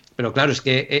tal. Pero claro, es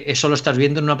que eso lo estás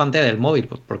viendo en una pantalla del móvil.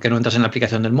 ¿Por qué no entras en la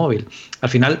aplicación del móvil? Al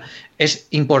final es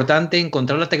importante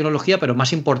encontrar la tecnología, pero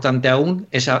más importante aún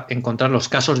es encontrar los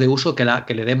casos de uso que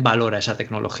le den valor a esa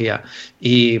tecnología.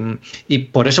 Y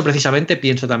por eso precisamente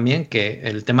pienso también que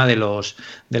el tema de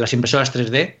las impresoras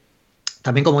 3D,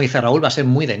 también, como dice Raúl, va a ser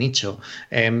muy de nicho.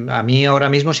 A mí ahora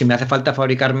mismo, si me hace falta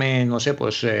fabricarme, no sé,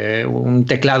 pues un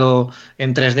teclado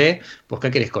en 3D, pues ¿qué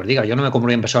queréis que os diga? Yo no me compro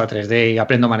una impresora 3D y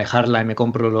aprendo a manejarla y me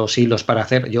compro los hilos para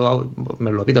hacer. Yo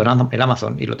me lo pido en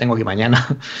Amazon y lo tengo aquí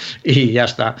mañana y ya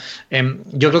está.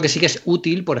 Yo creo que sí que es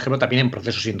útil, por ejemplo, también en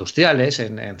procesos industriales,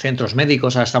 en centros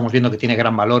médicos. Ahora estamos viendo que tiene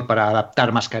gran valor para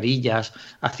adaptar mascarillas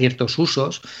a ciertos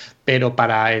usos, pero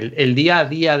para el día a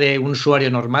día de un usuario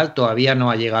normal todavía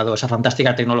no ha llegado esa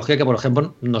fantástica tecnología que, por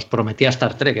ejemplo, nos prometía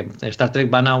Star Trek. En Star Trek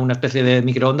van a una especie de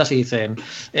microondas y dicen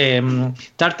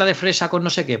tarta de fresa con no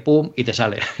sé qué, pum, y te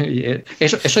sale.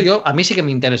 Eso a mí sí que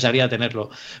me interesaría tenerlo,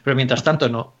 pero mientras tanto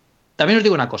no. También os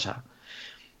digo una cosa.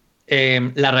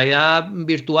 La realidad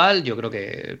virtual yo creo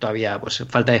que todavía pues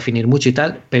falta definir mucho y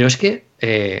tal, pero es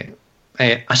que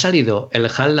ha salido el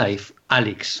Half-Life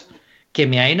Alyx, que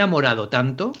me ha enamorado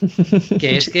tanto,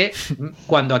 que es que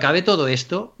cuando acabe todo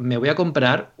esto me voy a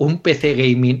comprar un PC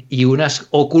gaming y unas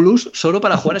Oculus solo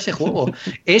para jugar a ese juego.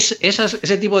 Es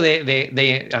ese tipo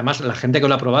de... Además, la gente que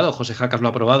lo ha probado, José Jacas lo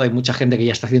ha probado, hay mucha gente que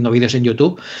ya está haciendo vídeos en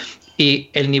YouTube, y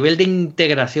el nivel de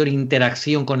integración,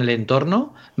 interacción con el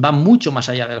entorno va mucho más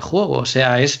allá del juego. O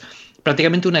sea, es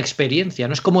prácticamente una experiencia,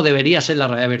 no es como debería ser la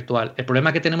realidad virtual. El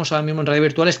problema que tenemos ahora mismo en realidad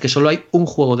virtual es que solo hay un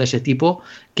juego de ese tipo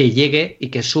que llegue y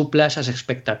que supla esas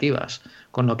expectativas,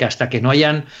 con lo que hasta que no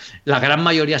hayan, la gran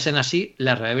mayoría sean así,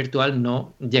 la realidad virtual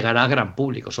no llegará a gran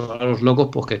público. Solo a los locos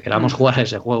pues que queramos jugar a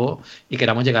ese juego y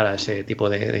queramos llegar a ese tipo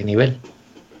de nivel.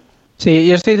 Sí,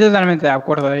 yo estoy totalmente de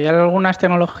acuerdo. Hay algunas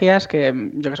tecnologías que,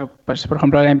 yo que sé, pues por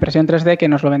ejemplo la impresión 3D, que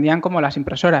nos lo vendían como las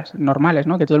impresoras normales,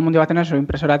 ¿no? Que todo el mundo iba a tener su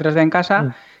impresora 3D en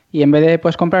casa y en vez de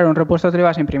pues comprar un repuesto te lo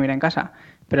ibas a imprimir en casa.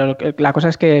 Pero la cosa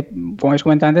es que, como habéis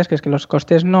comentado antes, que es que los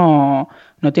costes no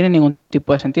tienen ningún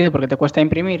tipo de sentido, porque te cuesta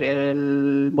imprimir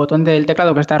el botón del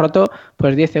teclado que está roto,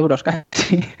 pues 10 euros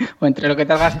casi. O entre lo que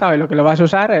te has gastado y lo que lo vas a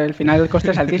usar, al final el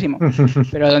coste es altísimo.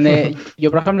 Pero donde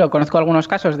yo, por ejemplo, conozco algunos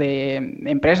casos de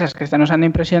empresas que están usando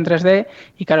impresión 3D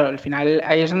y, claro, al final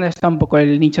ahí es donde está un poco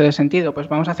el nicho de sentido. Pues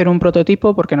vamos a hacer un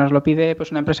prototipo porque nos lo pide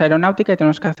pues una empresa aeronáutica y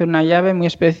tenemos que hacer una llave muy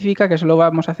específica que solo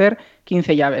vamos a hacer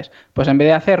 15 llaves. Pues en vez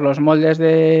de hacer los moldes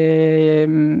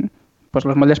pues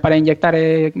los moldes para inyectar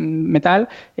metal,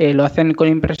 lo hacen con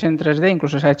impresión 3D.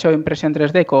 Incluso se ha hecho impresión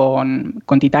 3D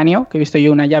con titanio, que he visto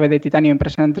yo una llave de titanio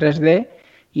impresa en 3D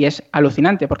y es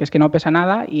alucinante porque es que no pesa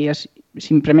nada y es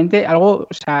simplemente algo,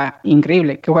 o sea,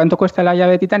 increíble. ¿Qué cuánto cuesta la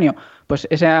llave de titanio? Pues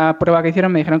esa prueba que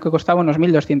hicieron me dijeron que costaba unos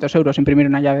 1.200 euros imprimir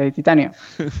una llave de titanio.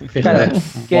 Claro,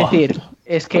 quiero decir,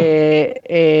 es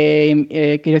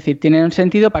que, quiero decir, ¿tiene un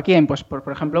sentido para quién? Pues, por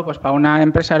ejemplo, pues para una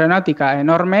empresa aeronáutica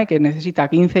enorme que necesita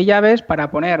 15 llaves para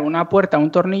poner una puerta,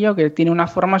 un tornillo que tiene una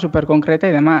forma súper concreta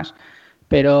y demás.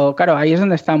 Pero claro, ahí es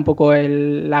donde está un poco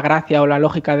la gracia o la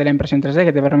lógica de la impresión 3D,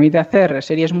 que te permite hacer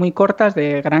series muy cortas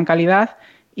de gran calidad.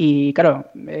 Y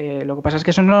claro, lo que pasa es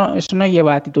que eso no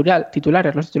lleva a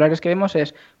titulares. Los titulares que vemos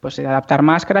es pues adaptar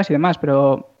máscaras y demás,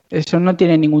 pero eso no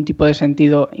tiene ningún tipo de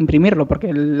sentido imprimirlo,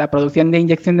 porque la producción de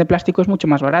inyección de plástico es mucho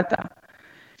más barata.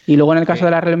 Y luego en el caso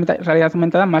de la realidad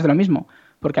aumentada, más de lo mismo,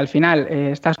 porque al final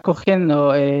estás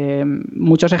cogiendo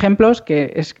muchos ejemplos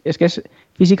que es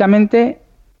físicamente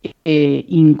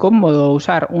incómodo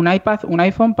usar un iPad, un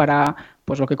iPhone para,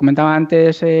 pues lo que comentaba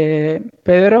antes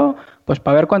Pedro, pues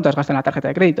para ver cuánto has gastado en la tarjeta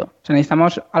de crédito. O sea,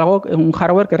 necesitamos un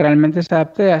hardware que realmente se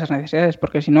adapte a esas necesidades,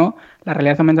 porque si no, la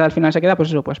realidad aumentada al final se queda, pues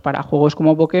eso, pues para juegos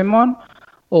como Pokémon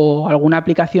o alguna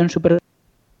aplicación súper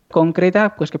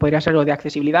concreta, pues que podría ser o de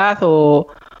accesibilidad o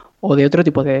de otro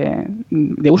tipo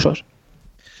de usos.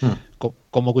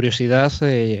 Como curiosidad,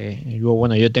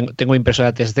 yo tengo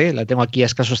impresora 3D, la tengo aquí a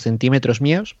escasos centímetros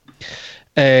míos.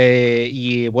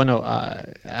 Y bueno,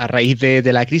 a raíz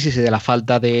de la crisis y de la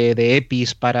falta de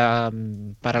EPIs para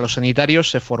los sanitarios,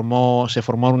 se formó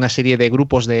una serie de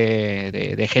grupos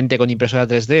de gente con impresora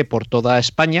 3D por toda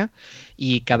España,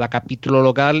 y cada capítulo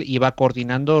local iba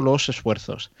coordinando los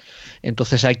esfuerzos.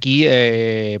 Entonces aquí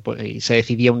pues, se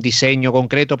decidía un diseño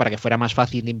concreto para que fuera más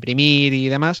fácil de imprimir y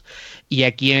demás. Y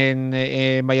aquí en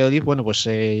Valladolid, bueno, pues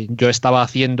yo estaba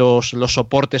haciendo los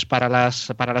soportes para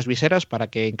las viseras, para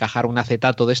que encajara un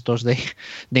acetato de estos de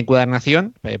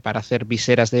encuadernación para hacer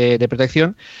viseras de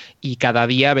protección, y cada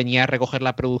día venía a recoger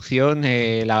la producción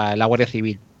la Guardia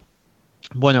Civil.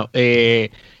 Bueno,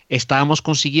 estábamos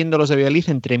consiguiendo los de Valladolid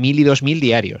entre 1.000 y 2.000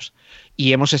 diarios,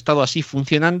 y hemos estado así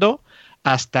funcionando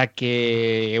hasta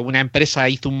que una empresa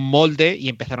hizo un molde y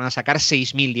empezaron a sacar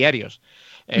 6.000 diarios.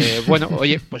 Bueno,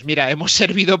 oye, pues mira, hemos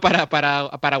servido para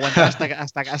aguantar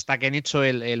hasta que han hecho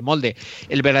el molde.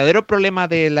 El verdadero problema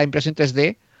de la impresión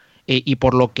 3D, y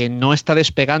por lo que no está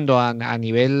despegando a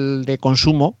nivel de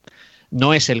consumo,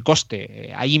 no es el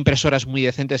coste. Hay impresoras muy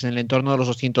decentes en el entorno de los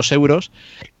 200 euros,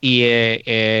 y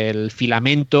el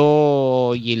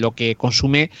filamento y lo que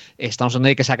consume, estamos hablando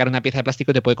de que sacar una pieza de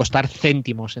plástico te puede costar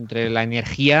céntimos entre la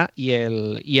energía y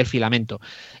el filamento.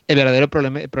 El verdadero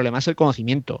problema es el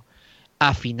conocimiento.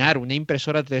 Afinar una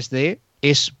impresora 3D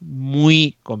es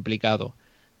muy complicado.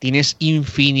 Tienes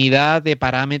infinidad de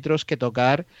parámetros que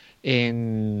tocar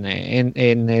en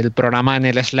el programa, en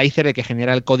el slicer que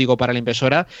genera el código para la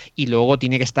impresora, y luego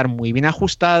tiene que estar muy bien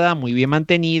ajustada, muy bien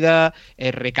mantenida,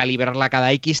 recalibrarla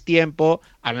cada X tiempo.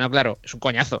 Ahora, no, claro, es un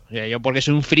coñazo. O sea, yo porque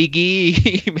soy un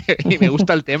friki y me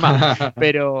gusta el tema,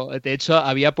 pero de hecho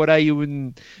había por ahí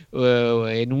en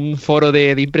un foro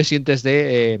de impresión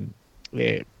 3D,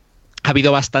 ha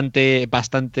habido bastante,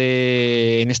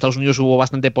 en Estados Unidos hubo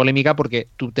bastante polémica porque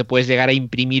tú te puedes llegar a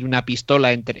imprimir una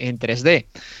pistola en 3D,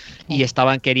 y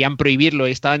querían prohibirlo,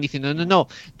 y estaban diciendo no,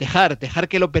 dejar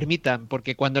que lo permitan,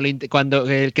 porque cuando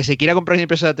el que se quiera comprar una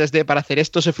impresora 3D para hacer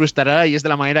esto se frustrará, y es de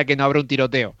la manera que no habrá un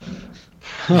tiroteo.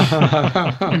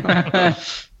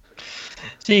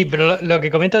 Sí, pero lo que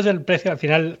comentas del precio al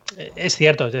final es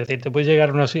cierto, es decir, te puedes llegar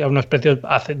a unos precios,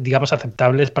 digamos,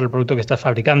 aceptables para el producto que estás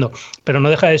fabricando, pero no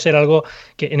deja de ser algo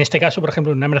que, en este caso, por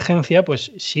ejemplo, en una emergencia,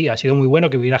 pues sí, ha sido muy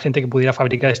bueno que hubiera gente que pudiera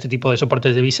fabricar este tipo de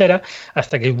soportes de visera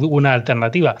hasta que hubo una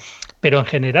alternativa, pero en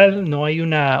general no hay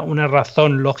una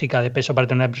razón lógica de peso para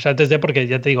tener una impresora 3D, porque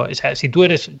ya te digo, o sea, si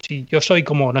yo soy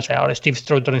como, no sé, ahora Steve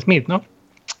Troughton Smith, ¿no?,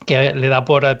 que le da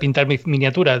por pintar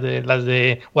miniaturas de las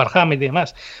de Warhammer y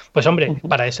demás, pues hombre,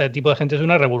 para ese tipo de gente es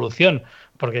una revolución,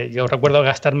 porque yo recuerdo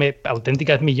gastarme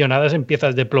auténticas millonadas en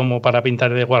piezas de plomo para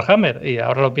pintar de Warhammer, y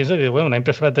ahora lo pienso y digo, bueno, una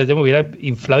impresora 3D me hubiera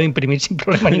inflado imprimir sin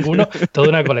problema ninguno toda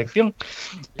una colección,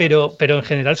 pero en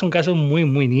general son casos muy,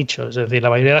 muy nichos, es decir, la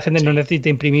mayoría de la gente no necesita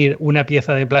imprimir una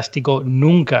pieza de plástico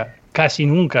nunca, casi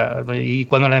nunca, y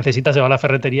cuando la necesitas se va a la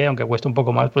ferretería y aunque cueste un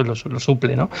poco más pues lo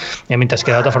suple, ¿no? Y mientras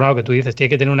que de otra forma lo que tú dices, tiene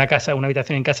que tener una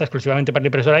habitación en casa exclusivamente para la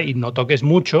impresora, y no toques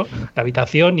mucho la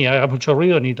habitación, ni hagas mucho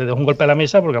ruido, ni te des un golpe a la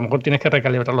mesa, porque a lo mejor tienes que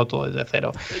recalibrarlo todo desde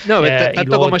cero. No, tanto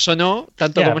luego, como eso no,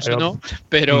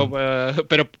 pero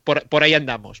por ahí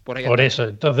andamos. Por eso,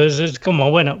 entonces es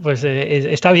como, bueno, pues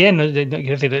está bien, ¿no?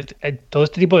 Quiero decir, todo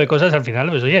este tipo de cosas al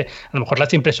final, pues oye, a lo mejor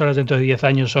las impresoras dentro de 10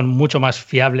 años son mucho más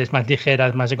fiables, más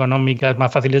ligeras, más económicas, económicas,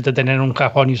 más fáciles de tener en un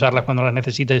cajón y usarlas cuando las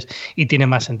necesites y tiene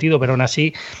más sentido, pero aún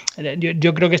así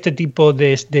yo creo que este tipo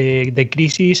de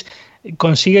crisis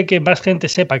consigue que más gente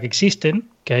sepa que existen,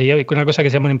 que hay una cosa que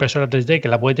se llama una impresora 3D, que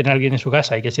la puede tener alguien en su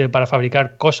casa y que sirve para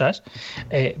fabricar cosas,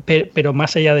 pero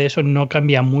más allá de eso no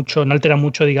cambia mucho, no altera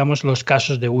mucho, digamos, los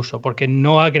casos de uso, porque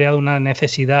no ha creado una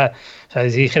necesidad. O sea,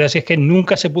 si dijeras es que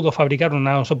nunca se pudo fabricar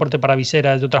un soporte para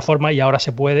viseras de otra forma y ahora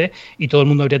se puede y todo el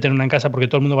mundo debería tener una en casa porque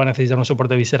todo el mundo va a necesitar un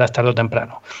soporte de viseras tarde o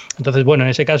temprano. Entonces, bueno, en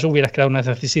ese caso hubieras creado una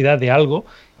necesidad de algo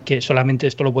que solamente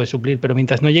esto lo puede suplir, pero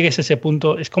mientras no llegues a ese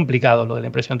punto es complicado lo de la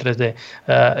impresión 3D.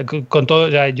 Con todo,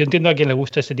 o sea, yo entiendo a quien le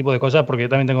gusta este tipo de cosas porque yo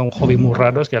también tengo un hobby muy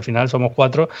raro, es que al final somos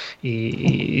 4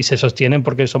 y se sostienen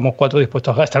porque somos 4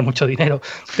 dispuestos a gastar mucho dinero,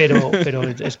 pero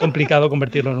es complicado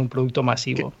convertirlo en un producto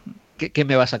masivo. ¿Qué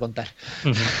me vas a contar?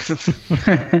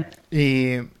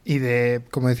 y de,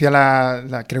 como decía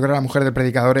creo que era la mujer del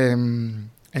predicador en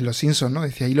Los Simpsons, ¿no?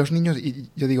 Decía, ¿y los niños? Y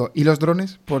yo digo, ¿y los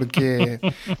drones? Porque,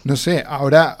 no sé,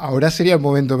 ahora sería el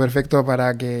momento perfecto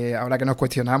para que, ahora que nos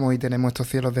cuestionamos y tenemos estos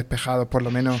cielos despejados, por lo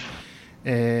menos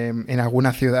en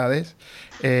algunas ciudades,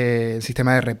 el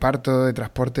sistema de reparto, de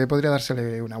transporte, podría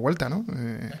dársele una vuelta, ¿no?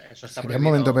 Eso está sería el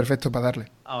momento perfecto para darle.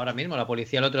 Ahora mismo, la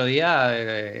policía el otro día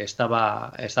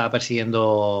estaba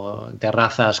persiguiendo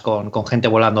terrazas con gente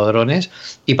volando drones,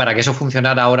 y para que eso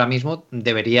funcionara ahora mismo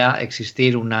debería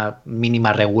existir una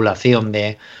mínima regulación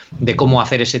de cómo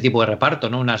hacer ese tipo de reparto,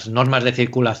 ¿no? Unas normas de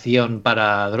circulación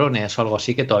para drones o algo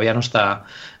así que todavía no está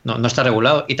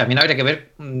regulado. Y también habría que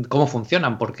ver cómo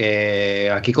funcionan,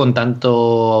 porque aquí con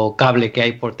tanto cable que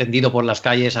hay tendido por las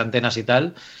calles, antenas y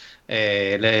tal,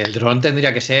 el dron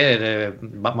tendría que ser,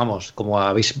 vamos, como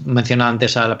habéis mencionado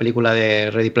antes a la película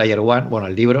de Ready Player One, bueno,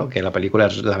 el libro, que la película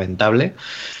es lamentable,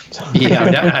 y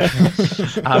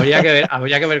habría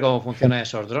que ver cómo funcionan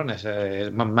esos drones.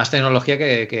 Más tecnología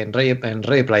que en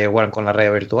Ready Player One con la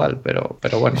realidad virtual, pero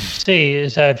bueno. Sí, o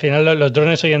sea, al final los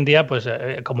drones hoy en día, pues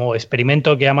como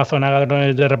experimento que Amazon haga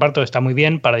drones de reparto está muy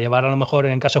bien para llevar a lo mejor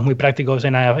en casos muy prácticos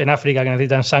en África que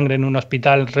necesitan sangre en un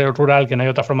hospital rural que no hay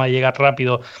otra forma de llegar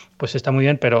rápido, pues está muy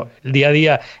bien, pero el día a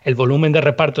día, el volumen de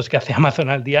repartos que hace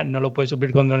Amazon al día no lo puede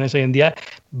suplir con drones hoy en día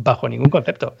bajo ningún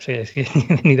concepto. O sea, es que,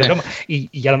 ni de broma.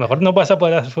 Y a lo mejor no vas a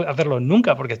poder hacerlo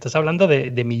nunca porque estás hablando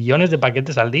de millones de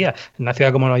paquetes al día. En una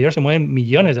ciudad como Nueva York se mueven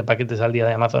millones de paquetes al día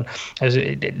de Amazon.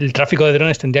 El tráfico de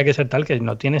drones tendría que ser tal que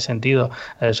no tiene sentido.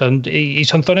 Son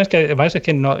zonas que además es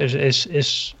que no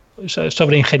es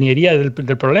sobre ingeniería del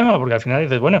problema, porque al final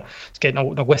dices, bueno, es que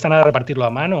no cuesta nada repartirlo a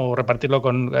mano o repartirlo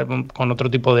con otro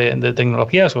tipo de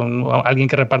tecnologías, con alguien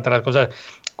que reparta las cosas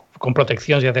con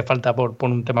protección si hace falta por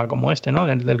un tema como este, ¿no?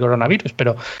 del coronavirus,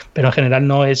 pero en general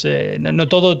no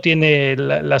todo tiene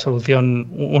la solución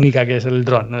única que es el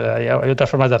dron. Hay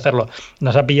otras formas de hacerlo.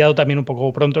 Nos ha pillado también un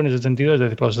poco pronto en ese sentido, es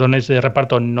decir, los drones de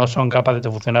reparto no son capaces de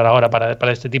funcionar ahora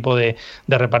para este tipo de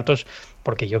repartos,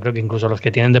 porque yo creo que incluso los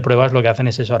que tienen de pruebas lo que hacen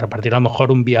es eso, repartir a lo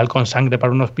mejor un vial con sangre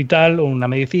para un hospital o una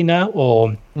medicina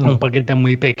o un paquete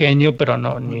muy pequeño, pero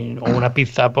o una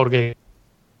pizza porque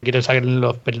quiero sacar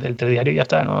el telediario y ya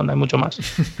está, no hay mucho más.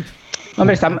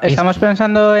 Hombre, estamos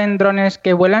pensando en drones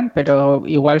que vuelan, pero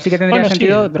igual sí que tendría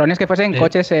sentido drones que fuesen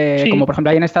coches, sí, como por ejemplo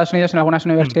hay en Estados Unidos en algunas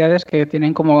universidades que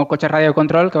tienen como coches radio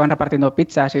control que van repartiendo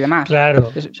pizzas y demás.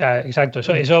 Claro, o sea, exacto,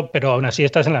 eso, pero aún así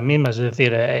estás en las mismas, es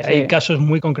decir, hay casos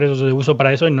muy concretos de uso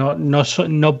para eso y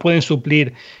no pueden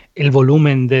suplir el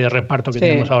volumen de reparto que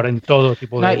tenemos ahora en todo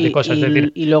tipo de cosas. Es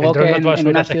decir, y luego que en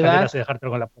una ciudad y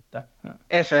dejártelo con la puerta.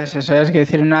 Eso es que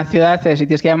decir, en una ciudad si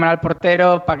tienes que llamar al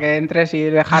portero para que entres y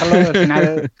dejarlo, al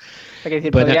final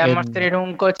podríamos tener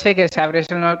un coche que se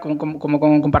abriese como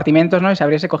con compartimentos, ¿no? Y se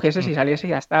abriese, cogiese y saliese y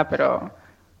ya está, pero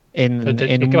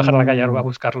hay que bajar a la calle a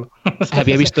buscarlo.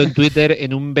 Había visto en Twitter,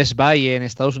 en un Best Buy en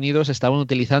Estados Unidos estaban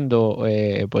utilizando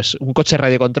pues un coche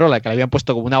radiocontrola que le habían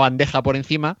puesto como una bandeja por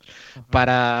encima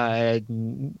para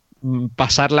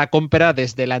pasar la compra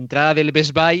desde la entrada del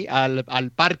Best Buy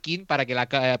al parking para que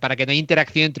no haya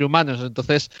interacción entre humanos.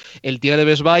 Entonces el tío de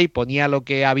Best Buy ponía lo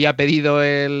que había pedido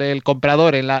el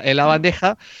comprador en la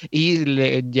bandeja y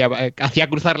hacía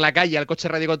cruzar la calle al coche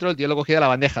radiocontrol, el tío lo cogía de la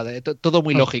bandeja. Todo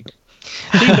muy lógico.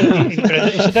 Sí, pero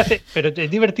eso pero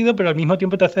es divertido, pero al mismo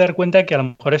tiempo te hace dar cuenta que a lo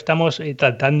mejor estamos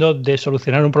tratando de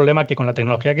solucionar un problema que con la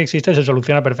tecnología que existe se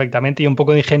soluciona perfectamente y un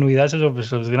poco de ingenuidad se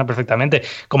soluciona perfectamente,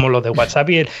 como lo de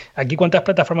WhatsApp y aquí cuántas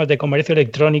plataformas de comercio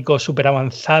electrónico súper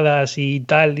avanzadas y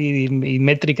tal, y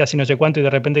métricas y no sé cuánto, y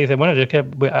de repente dices, bueno, yo es que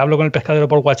hablo con el pescadero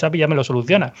por WhatsApp y ya me lo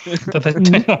soluciona. Entonces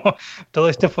todo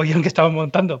este follón que estamos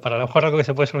montando para a lo mejor algo que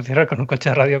se puede solucionar con un coche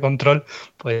de radio control,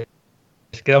 pues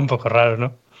queda un poco raro,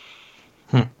 ¿no?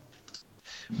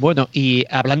 Bueno, y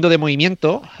hablando de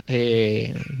movimiento,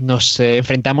 nos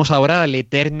enfrentamos ahora al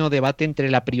eterno debate entre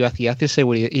la privacidad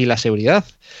y la seguridad,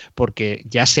 porque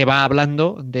ya se va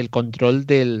hablando del control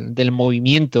del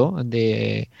movimiento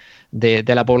de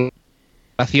la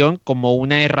población como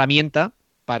una herramienta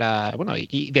para, bueno,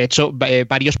 y de hecho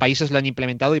varios países lo han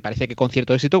implementado y parece que con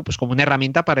cierto éxito, pues como una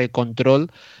herramienta para el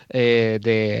control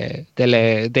de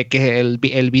que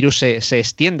el virus se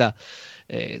extienda.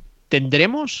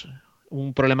 ¿Tendremos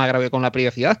un problema grave con la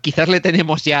privacidad? Quizás le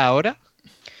tenemos ya ahora.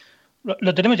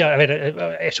 Lo tenemos ya. A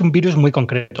ver, es un virus muy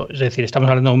concreto. Es decir, estamos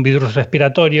hablando de un virus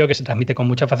respiratorio que se transmite con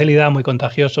mucha facilidad, muy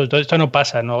contagioso. Todo esto no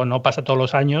pasa, no pasa todos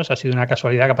los años. Ha sido una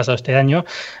casualidad que ha pasado este año.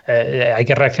 Hay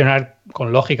que reaccionar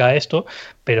con lógica a esto,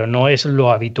 pero no es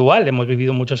lo habitual. Hemos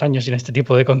vivido muchos años sin este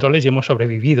tipo de controles y hemos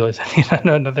sobrevivido. Es decir,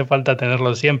 no hace falta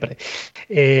tenerlo siempre.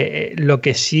 Lo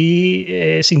que sí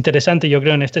es interesante, yo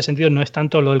creo, en este sentido, no es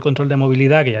tanto lo del control de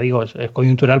movilidad, que ya digo, es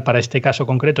coyuntural para este caso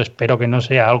concreto. Espero que no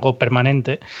sea algo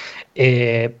permanente.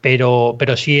 Pero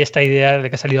sí esta idea de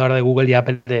que ha salido ahora de Google y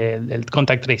Apple del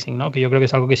contact tracing, ¿no? Que yo creo que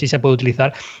es algo que sí se puede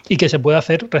utilizar y que se puede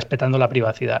hacer respetando la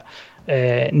privacidad.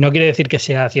 No quiere decir que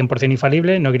sea 100%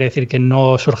 infalible, no quiere decir que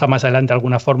no surja más adelante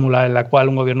alguna fórmula en la cual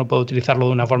un gobierno pueda utilizarlo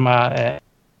de una forma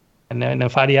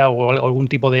nefaria o algún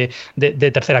tipo de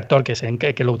tercer actor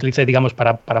que lo utilice, digamos,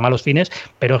 para malos fines,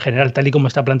 pero en general, tal y como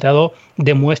está planteado,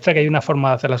 demuestra que hay una forma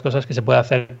de hacer las cosas que se puede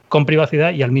hacer con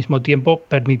privacidad y al mismo tiempo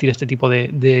permitir este tipo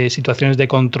de situaciones de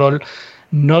control,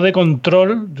 no de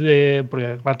control,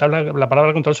 porque la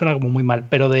palabra control suena como muy mal,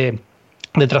 pero de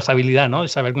trazabilidad, ¿no? De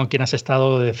saber con quién has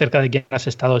estado, de cerca de quién has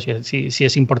estado, si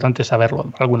es importante saberlo,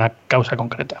 por alguna causa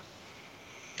concreta.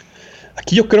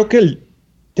 Aquí yo creo que el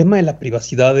tema de la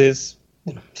privacidad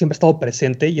siempre ha estado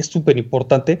presente y es súper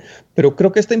importante, pero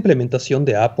creo que esta implementación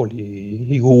de Apple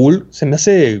y Google se me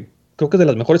hace, creo que de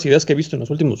las mejores ideas que he visto en los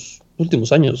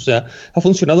últimos años. O sea, ha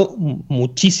funcionado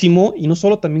muchísimo y no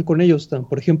solo también con ellos.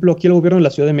 Por ejemplo, aquí el gobierno de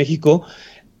la Ciudad de México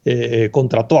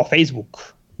contrató a Facebook.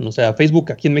 O sea,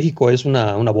 Facebook aquí en México es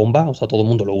una bomba, o sea, todo el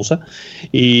mundo lo usa.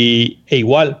 E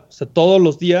igual, o sea, todos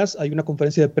los días hay una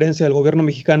conferencia de prensa del gobierno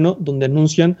mexicano donde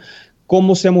anuncian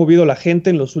cómo se ha movido la gente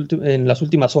en las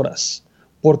últimas horas.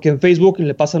 Porque en Facebook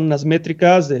le pasan unas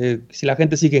métricas de si la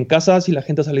gente sigue en casa, si la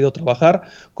gente ha salido a trabajar,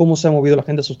 cómo se ha movido la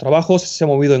gente a sus trabajos, si se ha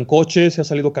movido en coche, si ha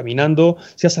salido caminando,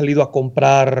 si ha salido a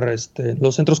comprar en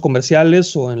los centros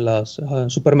comerciales o en los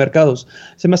supermercados.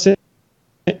 Se me hace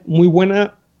muy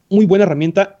buena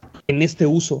herramienta en este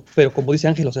uso, pero como dice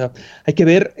Ángel, o sea, hay que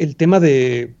ver el tema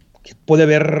de que puede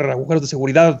haber agujeros de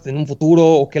seguridad en un futuro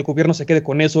o que el gobierno se quede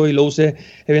con eso y lo use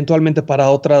eventualmente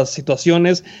para otras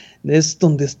situaciones. Es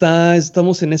donde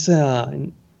estamos en esa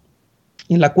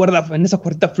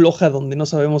cuerdita floja donde no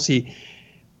sabemos si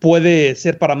puede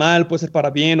ser para mal, puede ser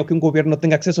para bien o que un gobierno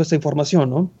tenga acceso a esa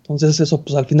información, ¿no? Entonces eso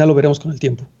pues al final lo veremos con el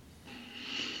tiempo.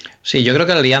 Sí, yo creo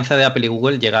que la alianza de Apple y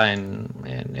Google llega en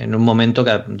un momento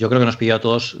que yo creo que nos pilló a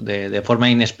todos de forma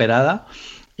inesperada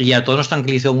y a todos nos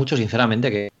tranquilizó mucho,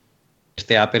 sinceramente, que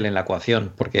esté Apple en la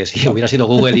ecuación, porque si hubiera sido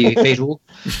Google y Facebook,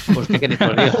 pues qué queréis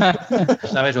por Dios,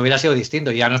 ¿sabes? Hubiera sido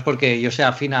distinto. Ya no es porque yo sea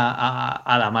afín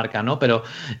a la marca, ¿no? Pero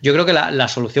yo creo que la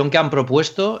solución que han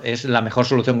propuesto es la mejor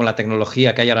solución con la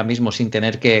tecnología que hay ahora mismo sin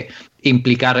tener que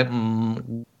implicar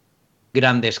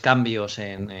grandes cambios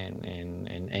en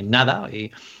nada. Y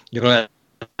yo creo que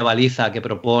la baliza que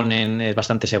proponen es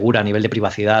bastante segura a nivel de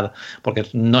privacidad porque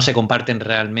no se comparten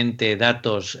realmente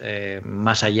datos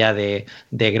más allá de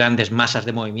grandes masas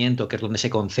de movimiento, que es donde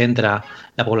se concentra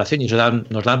la población, y eso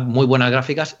nos da muy buenas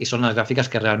gráficas y son las gráficas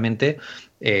que realmente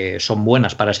son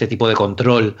buenas para este tipo de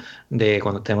control de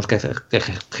cuando tenemos que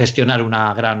gestionar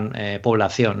una gran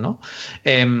población, ¿no?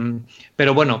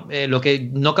 Pero bueno, lo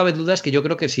que no cabe duda es que yo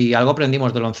creo que si algo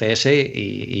aprendimos del 11S,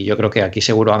 y yo creo que aquí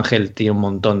seguro Ángel tiene un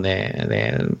montón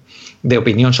de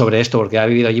opinión sobre esto porque ha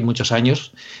vivido allí muchos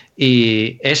años,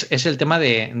 y es el tema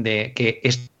de que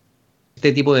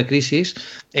este tipo de crisis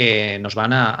nos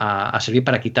van a servir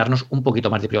para quitarnos un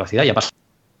poquito más de privacidad. Ya pasó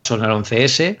en el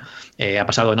 11S, ha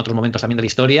pasado en otros momentos también de la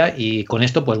historia, y con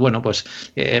esto, pues bueno, pues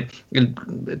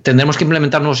tendremos que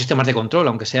implementar nuevos sistemas de control,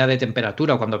 aunque sea de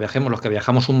temperatura. Cuando viajemos, los que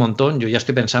viajamos un montón, yo ya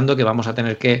estoy pensando que vamos a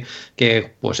tener que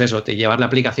pues eso, llevar la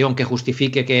aplicación que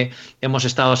justifique que hemos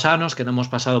estado sanos, que no hemos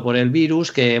pasado por el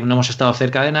virus, que no hemos estado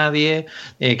cerca de nadie,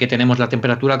 que tenemos la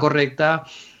temperatura correcta.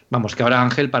 Vamos, que ahora,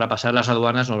 Ángel, para pasar las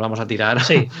aduanas nos vamos a tirar.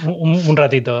 Sí, un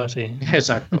ratito, sí.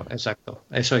 Exacto.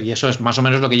 Eso es más o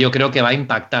menos lo que yo creo que va a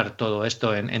impactar todo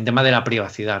esto en tema de la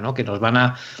privacidad, ¿no? Que nos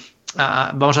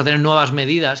vamos a tener nuevas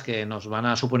medidas que nos van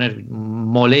a suponer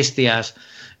molestias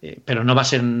pero no va a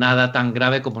ser nada tan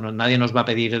grave como nadie nos va a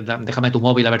pedir déjame tu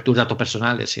móvil a ver tus datos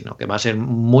personales, sino que va a ser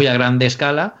muy a grande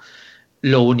escala.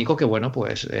 Lo único que, bueno,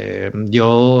 pues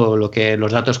yo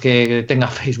los datos que tenga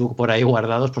Facebook por ahí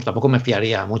guardados, pues tampoco me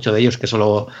fiaría mucho de ellos, que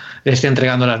solo esté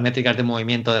entregando las métricas de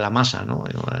movimiento de la masa, ¿no?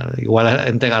 Igual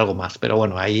entrega algo más, pero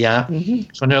bueno, ahí ya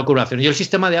son elucubraciones. Yo el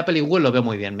sistema de Apple y Google lo veo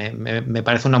muy bien, me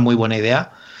parece una muy buena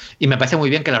idea y me parece muy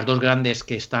bien que las dos grandes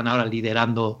que están ahora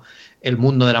liderando el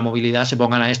mundo de la movilidad se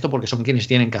pongan a esto porque son quienes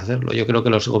tienen que hacerlo. Yo creo que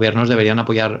los gobiernos deberían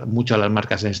apoyar mucho a las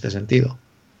marcas en este sentido.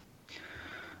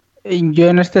 Yo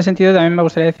en este sentido también me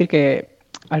gustaría decir que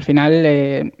al final,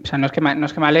 o sea, no es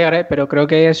que me alegre, pero creo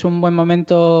que es un buen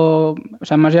momento, o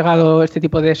sea, hemos llegado a este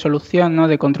tipo de solución, ¿no?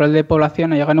 De control de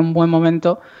población, ha llegado en un buen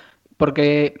momento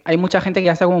porque hay mucha gente que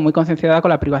ya está como muy concienciada con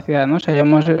la privacidad, ¿no? O sea, ya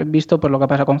hemos visto pues, lo que ha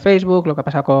pasado con Facebook, lo que ha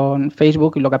pasado con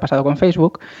Facebook y lo que ha pasado con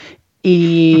Facebook.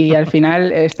 Y al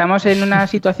final estamos en una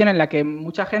situación en la que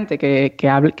mucha gente que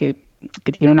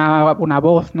tiene una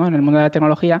voz, ¿no? En el mundo de la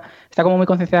tecnología, está como muy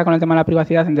concienciada con el tema de la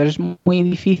privacidad, entonces es muy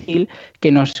difícil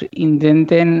que nos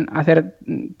intenten hacer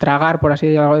tragar, por así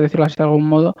decirlo así de algún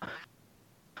modo,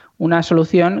 una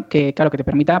solución que, claro, que te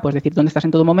permita pues decir dónde estás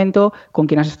en todo momento, con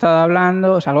quién has estado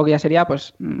hablando, o sea, algo que ya sería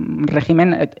pues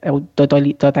régimen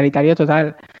totalitario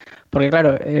total. Porque,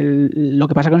 claro, lo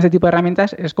que pasa con este tipo de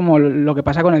herramientas es como lo que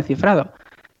pasa con el cifrado.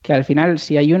 Que al final,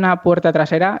 si hay una puerta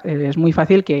trasera, es muy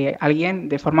fácil que alguien,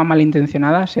 de forma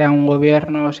malintencionada, sea un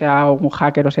gobierno, sea un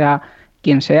hacker o sea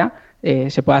quien sea,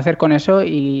 se pueda hacer con eso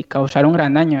y causar un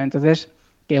gran daño. Entonces,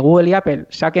 que Google y Apple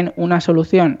saquen una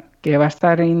solución que va a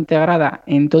estar integrada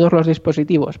en todos los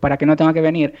dispositivos para que no tenga que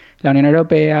venir la Unión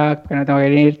Europea, para que no tenga que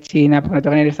venir China, para que no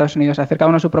tenga que venir Estados Unidos, a hacer cada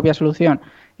uno su propia solución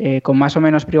con más o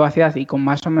menos privacidad y con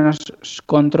más o menos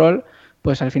control,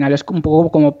 pues al final es un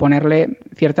poco como ponerle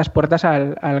ciertas puertas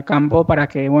al campo para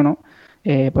que, bueno,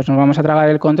 pues nos vamos a tragar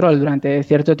el control durante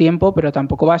cierto tiempo, pero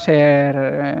tampoco va a ser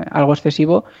algo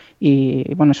excesivo.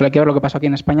 Y bueno, solo hay que ver lo que pasó aquí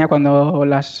en España cuando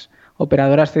las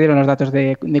operadoras cedieron los datos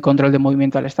de control de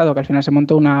movimiento al Estado, que al final se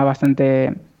montó una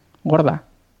bastante gorda.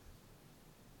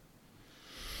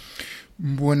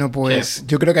 Bueno, pues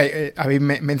yo creo que habéis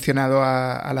mencionado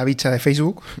a la bicha de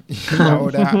Facebook y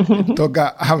ahora toca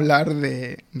hablar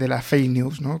de las fake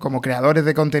news, ¿no? Como creadores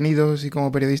de contenidos y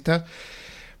como periodistas,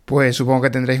 pues supongo que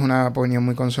tendréis una opinión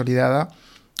muy consolidada.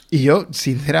 Y yo,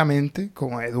 sinceramente,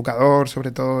 como educador,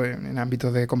 sobre todo en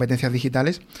ámbitos de competencias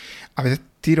digitales, a veces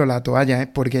tiro la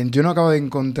toalla, porque yo no acabo de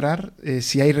encontrar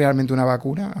si hay realmente una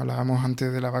vacuna. Hablábamos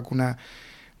antes de la vacuna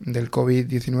del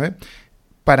COVID-19.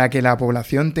 Para que la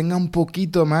población tenga un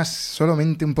poquito más,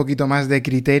 solamente un poquito más de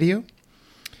criterio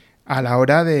a la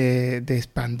hora de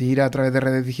expandir a través de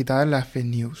redes digitales las fake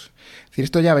news. Es decir,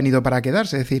 esto ya ha venido para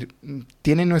quedarse. Es decir,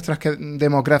 ¿tienen nuestras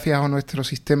democracias o nuestros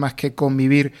sistemas que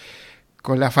convivir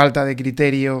con la falta de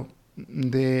criterio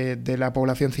de la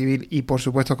población civil y, por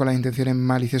supuesto, con las intenciones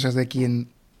maliciosas de quien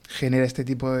genera este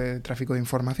tipo de tráfico de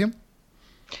información?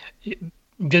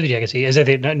 Yo diría que sí, es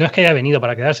decir, no es que haya venido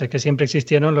para quedarse, es que siempre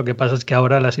existieron, lo que pasa es que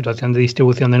ahora la situación de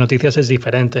distribución de noticias es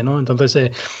diferente, ¿no? Entonces,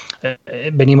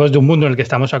 venimos de un mundo en el que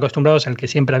estamos acostumbrados, en el que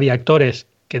siempre había actores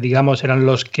que, digamos, eran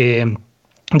los que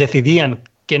decidían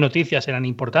qué noticias eran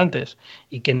importantes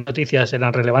y qué noticias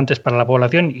eran relevantes para la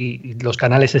población y los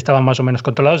canales estaban más o menos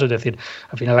controlados, es decir,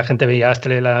 al final la gente veía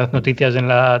las noticias en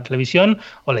la televisión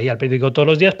o leía el periódico todos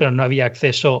los días, pero no había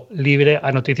acceso libre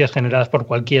a noticias generadas por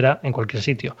cualquiera en cualquier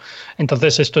sitio.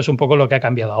 Entonces esto es un poco lo que ha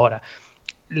cambiado ahora.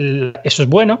 Eso es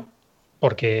bueno,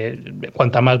 porque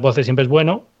cuanta más voces siempre es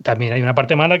bueno. También hay una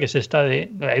parte mala, que es esta de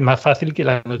es más fácil que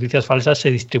las noticias falsas se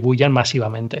distribuyan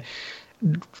masivamente.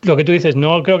 Lo que tú dices,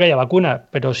 no creo que haya vacuna,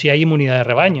 pero sí hay inmunidad de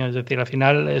rebaño. Es decir, al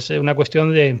final es una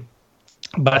cuestión de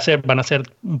van a ser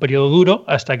un periodo duro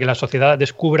hasta que la sociedad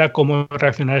descubra cómo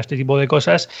reaccionar a este tipo de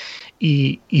cosas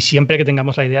y siempre que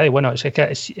tengamos la idea de, bueno, es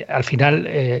que al final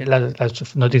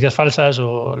las noticias falsas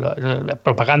o la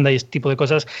propaganda y este tipo de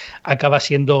cosas acaba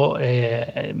siendo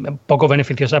poco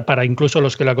beneficiosa para incluso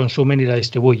los que la consumen y la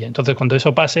distribuyen. Entonces, cuando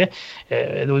eso pase,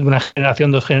 de una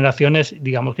generación, 2 generaciones,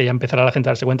 digamos que ya empezará la gente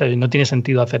a darse cuenta de que no tiene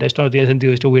sentido hacer esto, no tiene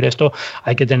sentido distribuir esto,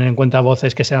 hay que tener en cuenta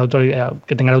voces que sean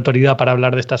que tengan autoridad para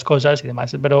hablar de estas cosas y demás.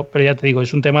 Pero ya te digo,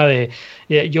 es un tema de...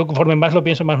 yo conforme más lo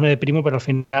pienso, más me deprimo, pero al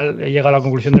final he llegado a la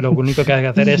conclusión de lo único que hay que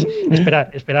hacer es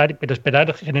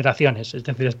esperar generaciones, es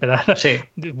decir, esperar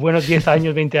buenos 10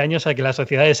 años, 20 años a que la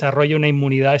sociedad desarrolle una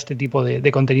inmunidad a este tipo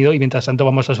de contenido y mientras tanto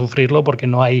vamos a sufrirlo porque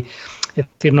no hay, es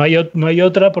decir, no hay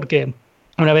otra porque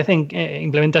una vez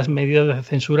implementas medidas de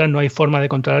censura, no hay forma de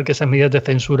controlar que esas medidas de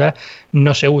censura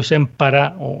no se usen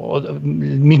para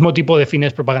el mismo tipo de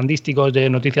fines propagandísticos, de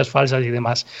noticias falsas y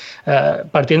demás.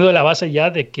 Partiendo de la base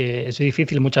ya de que es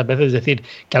difícil muchas veces decir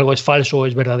que algo es falso o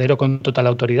es verdadero con total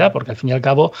autoridad, porque al fin y al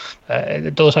cabo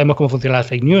todos sabemos cómo funcionan las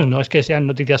fake news. No es que sean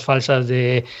noticias falsas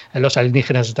de los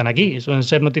alienígenas están aquí, suelen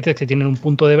ser noticias que tienen un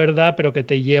punto de verdad, pero que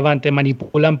te llevan, te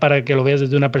manipulan para que lo veas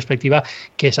desde una perspectiva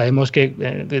que sabemos que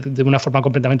de una forma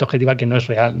completamente objetiva que no es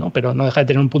real, ¿no? Pero no deja de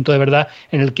tener un punto de verdad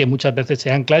en el que muchas veces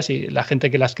se ancla y la gente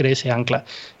que las cree se ancla.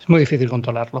 Es muy difícil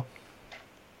controlarlo.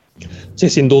 Sí,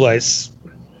 sin duda, es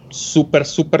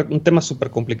un tema súper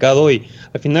complicado y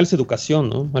al final es educación,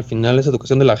 ¿no? Al final es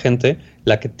educación de la gente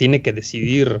la que tiene que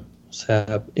decidir. O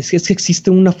sea, es que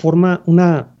existe una forma,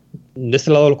 de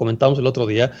este lado lo comentábamos el otro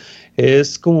día,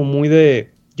 es como muy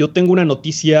de, yo tengo una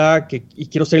noticia y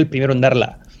quiero ser el primero en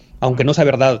darla. Aunque no sea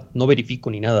verdad, no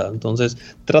verifico ni nada. Entonces,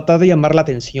 trata de llamar la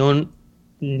atención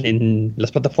en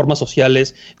las plataformas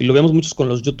sociales, y lo vemos muchos con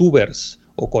los youtubers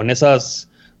o con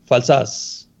esas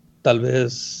falsas, tal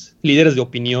vez, líderes de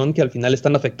opinión que al final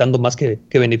están afectando más que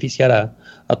beneficiar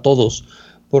a todos.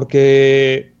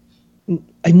 Porque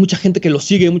hay mucha gente que los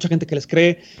sigue, mucha gente que les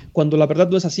cree, cuando la verdad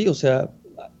no es así. O sea,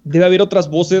 debe haber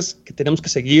otras voces que tenemos que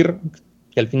seguir,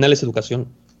 y al final es educación.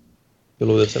 Yo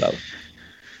lo veo de ese lado.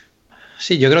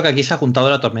 Sí, yo creo que aquí se ha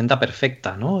juntado la tormenta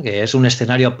perfecta, ¿no? Que es un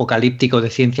escenario apocalíptico de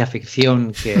ciencia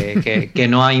ficción que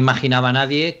no imaginaba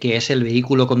nadie, que es el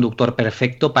vehículo conductor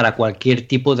perfecto para cualquier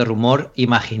tipo de rumor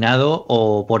imaginado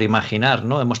o por imaginar,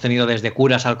 ¿no? Hemos tenido desde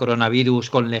curas al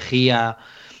coronavirus con lejía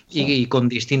y con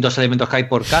distintos elementos que hay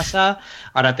por casa.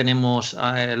 Ahora tenemos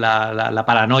la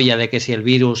paranoia de que si el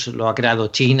virus lo ha creado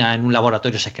China en un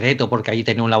laboratorio secreto, porque allí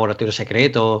tenía un laboratorio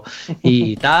secreto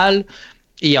y tal.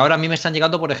 Y ahora a mí me están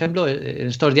llegando, por ejemplo, en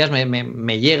estos días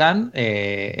me llegan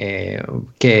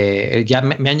que ya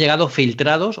me han llegado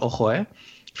filtrados, ojo,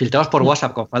 filtrados por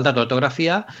WhatsApp con falta de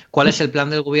ortografía, cuál es el plan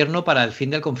del gobierno para el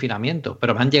fin del confinamiento.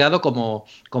 Pero me han llegado como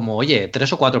oye,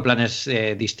 3 o 4 planes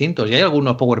distintos. Y hay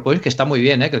algunos PowerPoints que están muy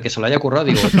bien, que el que se lo haya currado,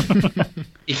 digo,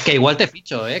 y que igual te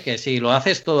ficho, que si lo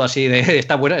haces todo así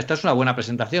esta es una buena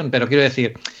presentación. Pero quiero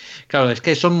decir, claro, es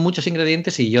que son muchos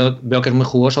ingredientes y yo veo que es muy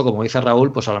jugoso, como dice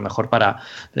Raúl, pues a lo mejor para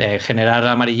generar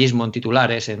amarillismo en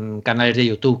titulares, en canales de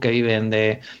YouTube que viven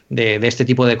de este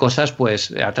tipo de cosas,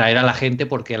 pues atraer a la gente,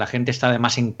 porque la gente está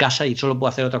además en casa y solo puede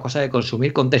hacer otra cosa de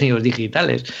consumir contenidos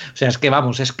digitales. O sea, es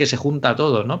que se junta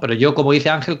todo, ¿no? Pero yo, como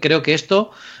dice Ángel, creo que esto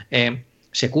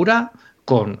se cura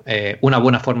con una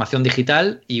buena formación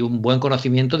digital y un buen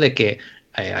conocimiento de que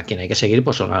a quien hay que seguir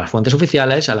pues son a las fuentes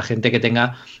oficiales, a la gente que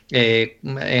tenga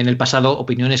en el pasado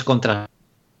opiniones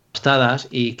contrastadas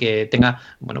y que tenga,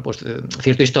 bueno, pues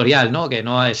cierto historial, ¿no? Que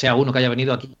no sea uno que haya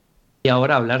venido aquí y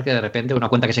ahora hablar que de repente una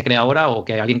cuenta que se crea ahora o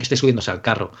que alguien que esté subiéndose al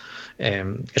carro.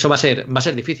 Eso va a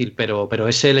ser difícil, pero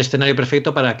es el escenario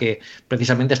perfecto para que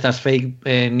precisamente estas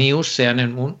fake news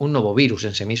sean un nuevo virus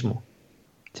en sí mismo.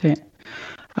 Sí.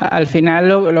 Al final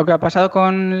lo que ha pasado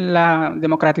con la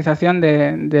democratización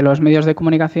de los medios de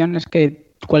comunicación es que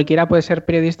cualquiera puede ser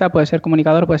periodista, puede ser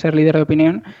comunicador, puede ser líder de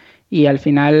opinión. Y al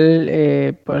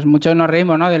final, pues muchos nos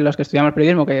reímos, ¿no?, de los que estudiamos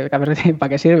periodismo, que a ver para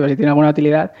qué sirve, si tiene alguna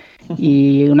utilidad.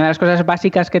 Y una de las cosas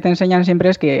básicas que te enseñan siempre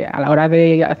es que a la hora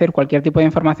de hacer cualquier tipo de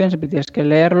información siempre tienes que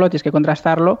leerlo, tienes que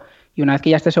contrastarlo, y una vez que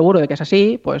ya estés seguro de que es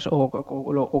así, pues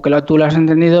o que tú lo has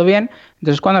entendido bien,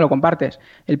 entonces es cuando lo compartes.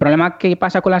 El problema que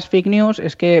pasa con las fake news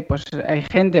es que pues hay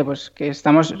gente pues que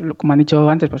estamos, como han dicho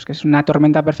antes, pues que es una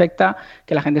tormenta perfecta,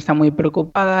 que la gente está muy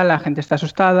preocupada, la gente está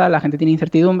asustada, la gente tiene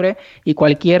incertidumbre, y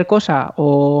cualquier cosa,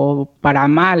 o para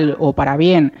mal o para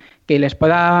bien, que les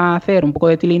pueda hacer un poco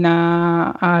de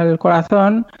tilina al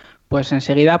corazón, pues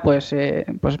enseguida pues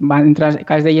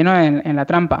caes de lleno en la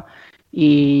trampa.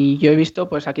 Y yo he visto,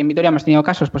 pues aquí en Vitoria hemos tenido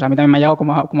casos, pues a mí también me ha llegado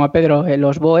como a Pedro,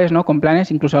 los BOEs, ¿no?, con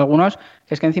planes, incluso algunos,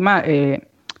 que es que encima,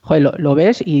 lo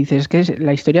ves y dices que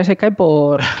la historia se cae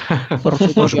por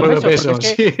su propio peso.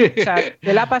 Es que, o sea,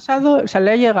 le ha pasado, o sea,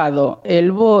 le ha llegado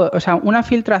el BOE, o sea, una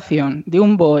filtración de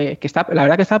un BOE, que está, la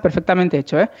verdad que está perfectamente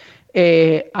hecho,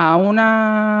 a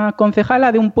una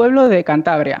concejala de un pueblo de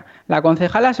Cantabria. La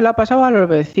concejala se lo ha pasado a los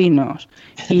vecinos.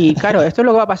 Y claro, esto es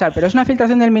lo que va a pasar, pero es una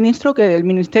filtración del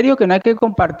ministerio que no hay que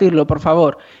compartirlo, por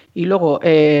favor. Y luego,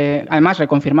 además,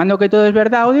 reconfirmando que todo es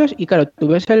verdad, audios, y claro, tú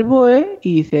ves el BOE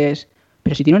y dices,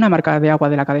 pero si tiene una marca de agua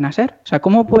de la cadena SER. O sea,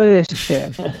 ¿cómo puede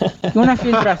ser que una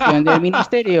filtración del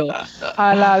ministerio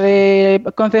a la de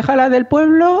concejala del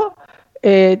pueblo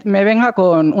me venga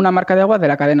con una marca de agua de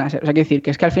la cadena SER? O sea, quiero decir que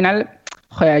es que al final,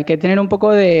 joder, hay que tener un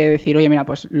poco de decir, oye, mira,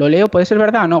 pues lo leo, ¿puede ser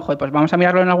verdad o no? Joder, pues vamos a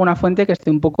mirarlo en alguna fuente que esté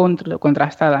un poco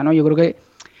contrastada, ¿no? Yo creo que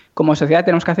como sociedad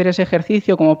tenemos que hacer ese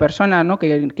ejercicio como personas, ¿no?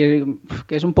 Que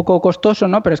es un poco costoso,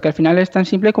 ¿no? Pero es que al final es tan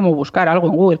simple como buscar algo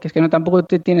en Google, que es que no tampoco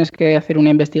te tienes que hacer una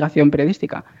investigación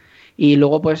periodística. Y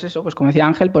luego, pues eso, pues como decía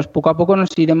Ángel, pues poco a poco nos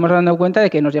iremos dando cuenta de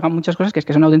que nos llegan muchas cosas que es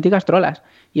que son auténticas trolas.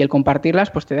 Y el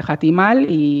compartirlas, pues te deja a ti mal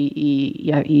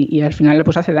y al final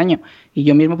pues hace daño. Y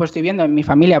yo mismo pues estoy viendo en mi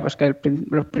familia, pues que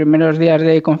los primeros días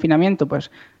de confinamiento,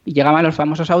 pues llegaban los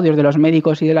famosos audios de los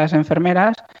médicos y de las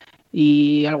enfermeras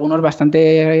y algunos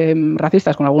bastante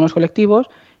racistas con algunos colectivos.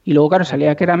 Y luego, claro,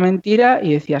 salía que era mentira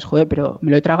y decías, joder, pero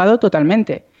me lo he tragado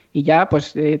totalmente. Y ya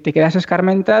pues te quedas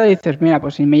escarmentado y dices, mira,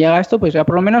 pues si me llega esto, pues ya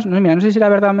por lo menos, no sé si era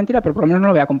verdad o mentira, pero por lo menos no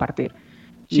lo voy a compartir.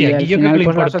 Sí, y aquí yo final,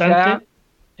 creo que lo pues, importante...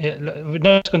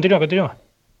 Continúa.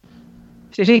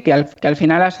 Sí, que al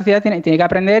final la sociedad tiene que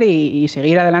aprender y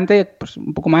seguir adelante pues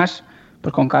un poco más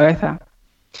pues con cabeza.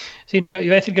 Sí,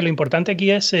 iba a decir que lo importante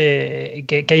aquí es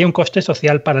que haya un coste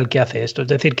social para el que hace esto. Es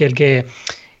decir, que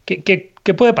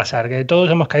puede pasar, que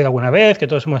todos hemos caído alguna vez, que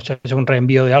todos hemos hecho un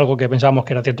reenvío de algo que pensábamos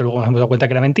que era cierto y luego nos hemos dado cuenta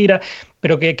que era mentira,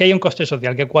 pero que hay un coste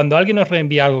social, que cuando alguien nos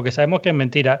reenvía algo que sabemos que es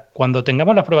mentira, cuando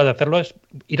tengamos las pruebas de hacerlo es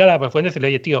ir a la fuente y decirle,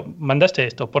 oye, tío, mandaste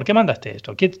esto, ¿por qué mandaste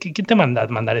esto? ¿Quién te manda a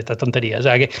mandar estas tonterías? O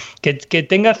sea, que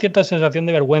tenga cierta sensación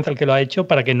de vergüenza el que lo ha hecho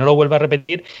para que no lo vuelva a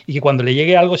repetir y que cuando le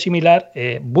llegue algo similar,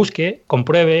 busque,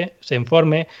 compruebe, se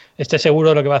informe, esté seguro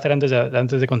de lo que va a hacer antes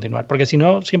de continuar, porque si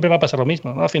no, siempre va a pasar lo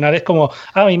mismo, ¿no? Al final es como,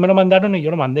 a mí me lo mandaron y yo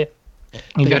lo mandé.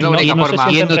 Pero no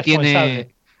tiene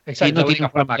Exacto,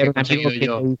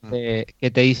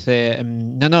 que te dice,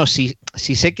 no, si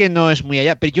sé que no es muy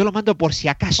allá, pero yo lo mando por si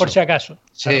acaso. Por si acaso.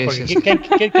 Claro, Sí.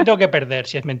 ¿Qué tengo que perder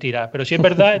si es mentira? Pero si es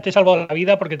verdad, te he salvado la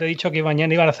vida porque te he dicho que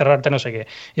mañana iban a cerrarte no sé qué.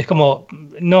 Y es como,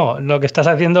 no, lo que estás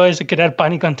haciendo es crear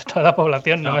pánico ante toda la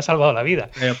población, no me ha salvado la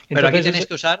vida. Pero aquí tenéis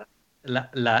que usar...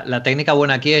 La técnica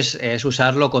buena aquí es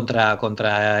usarlo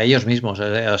contra ellos mismos.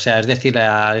 O sea, es decir,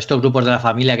 a estos grupos de la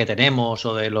familia que tenemos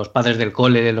o de los padres del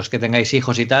cole, de los que tengáis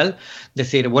hijos y tal,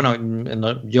 decir, bueno,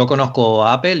 yo conozco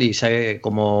a Apple y sé,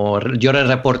 como yo les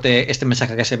reporte este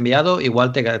mensaje que has enviado,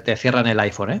 igual te cierran el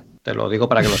iPhone, ¿eh? Te lo digo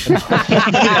para que lo sepas.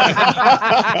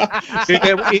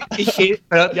 Pero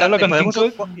ya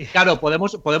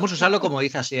podemos usarlo como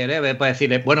dice Asier, ¿eh? Para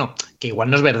decirle, bueno, que igual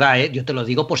no es verdad, ¿eh? Yo te lo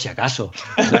digo por si acaso.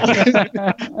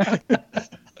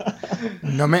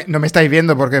 No me estáis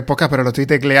viendo porque es poca, pero lo estoy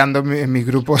tecleando en mis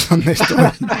grupos donde estoy.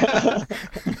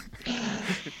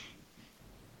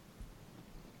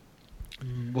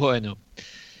 Bueno,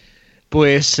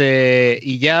 pues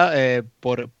y ya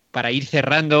para ir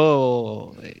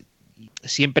cerrando,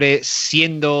 siempre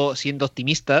siendo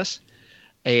optimistas,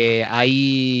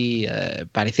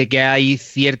 parece que hay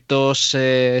ciertos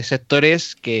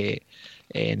sectores que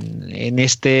en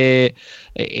esta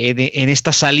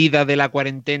salida de la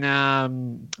cuarentena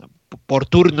por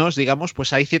turnos, digamos,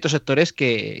 pues hay ciertos sectores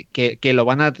que lo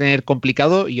van a tener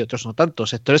complicado y otros no tanto.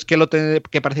 Sectores que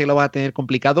parece que lo van a tener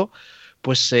complicado,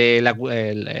 pues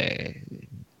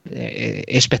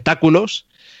espectáculos,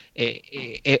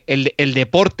 el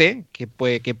deporte, que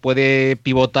puede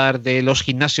pivotar de los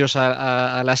gimnasios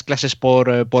a las clases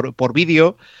por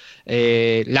vídeo,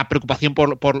 la preocupación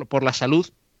por la salud.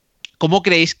 ¿Cómo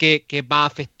creéis que va a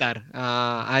afectar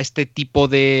a este tipo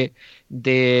de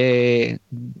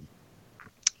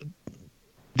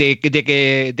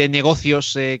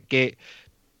negocios que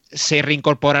se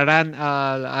reincorporarán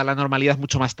a la normalidad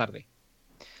mucho más tarde?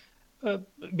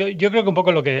 Yo creo que un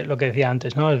poco lo que decía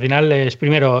antes, ¿no? Al final es,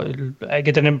 primero, hay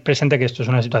que tener presente que esto es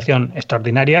una situación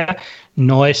extraordinaria.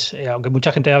 No es, aunque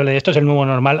mucha gente hable de esto, es el nuevo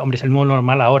normal. Hombre, es el nuevo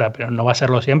normal ahora, pero no va a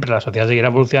serlo siempre. La sociedad seguirá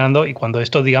evolucionando y cuando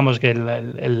esto, digamos, que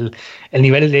el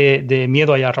nivel de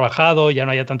miedo haya rebajado, ya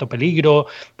no haya tanto peligro,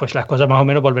 pues las cosas más o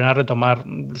menos volverán a retomar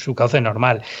su cauce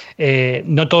normal.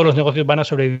 No todos los negocios van a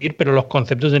sobrevivir, pero los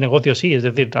conceptos de negocio sí. Es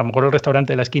decir, a lo mejor el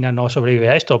restaurante de la esquina no sobrevive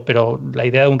a esto, pero la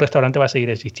idea de un restaurante va a seguir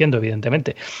existiendo,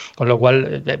 evidentemente. Con lo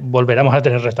cual volveremos a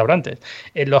tener restaurantes.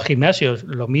 En los gimnasios,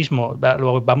 lo mismo.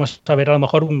 Vamos a ver a lo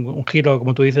mejor un giro,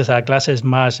 como tú dices, a clases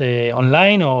más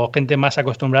online o gente más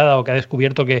acostumbrada o que ha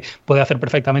descubierto que puede hacer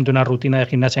perfectamente una rutina de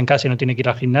gimnasia en casa y no tiene que ir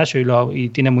al gimnasio y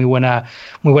tiene muy buena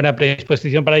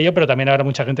predisposición para ello, pero también habrá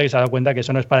mucha gente que se ha dado cuenta que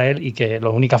eso no es para él y que la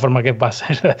única forma que va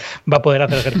a poder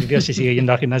hacer ejercicio es si sigue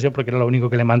yendo al gimnasio porque era lo único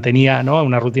que le mantenía, ¿no?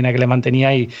 Una rutina que le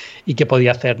mantenía y que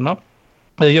podía hacer, ¿no?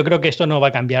 Yo creo que esto no va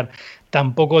a cambiar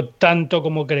tampoco tanto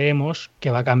como creemos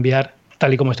que va a cambiar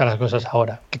tal y como están las cosas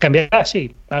ahora. ¿Que cambiará?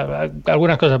 Sí.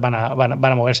 Algunas cosas van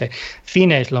a moverse.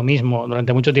 Cine es lo mismo.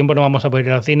 Durante mucho tiempo no vamos a poder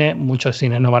ir al cine. Muchos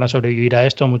cines no van a sobrevivir a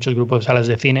esto. Muchos grupos de salas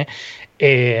de cine.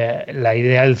 La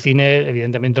idea del cine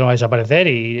evidentemente no va a desaparecer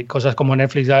y cosas como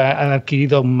Netflix han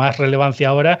adquirido más relevancia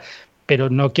ahora, pero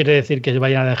no quiere decir que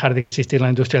vayan a dejar de existir la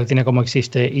industria del cine como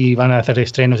existe y van a hacer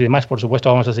estrenos y demás. Por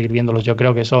supuesto, vamos a seguir viéndolos. Yo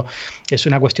creo que eso es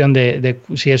una cuestión de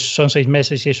si son 6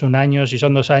 meses, si es 1 año, si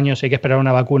son 2 años, si hay que esperar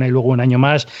una vacuna y luego 1 año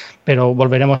más, pero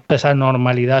volveremos a esa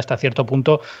normalidad hasta cierto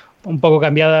punto, un poco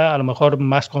cambiada, a lo mejor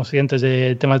más conscientes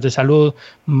de temas de salud,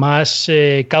 más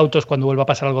cautos cuando vuelva a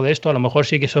pasar algo de esto. A lo mejor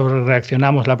sí que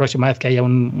sobrereaccionamos la próxima vez que haya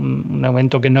un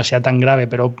evento que no sea tan grave,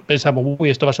 pero pensamos,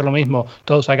 uy, esto va a ser lo mismo,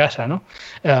 todos a casa, ¿no?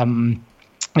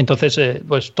 Entonces,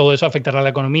 pues todo eso afectará a la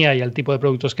economía y al tipo de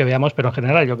productos que veamos, pero en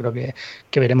general yo creo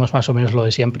que veremos más o menos lo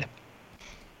de siempre.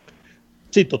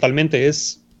 Sí, totalmente.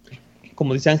 Es,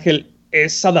 como dice Ángel,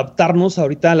 es adaptarnos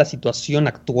ahorita a la situación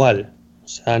actual. O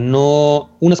sea,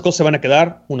 no, unas cosas se van a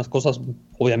quedar, unas cosas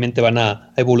obviamente van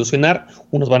a evolucionar,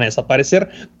 unas van a desaparecer,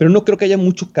 pero no creo que haya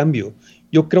mucho cambio.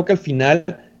 Yo creo que al final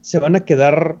se van a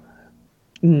quedar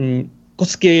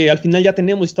cosas que al final ya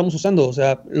tenemos y estamos usando. O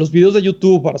sea, los videos de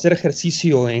YouTube para hacer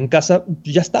ejercicio en casa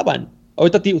ya estaban.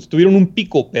 Ahorita tuvieron un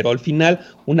pico, pero al final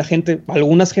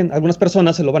algunas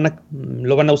personas lo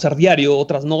van a usar diario,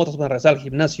 otras no, otras van a regresar al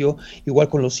gimnasio. Igual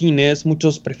con los cines,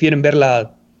 muchos prefieren ver las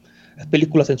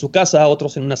películas en su casa,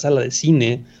 otros en una sala de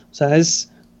cine. O sea,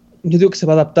 yo digo que se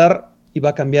va a adaptar y va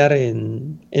a cambiar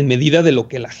en medida de lo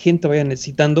que la gente vaya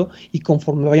necesitando y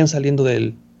conforme vayan saliendo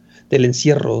del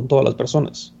encierro todas las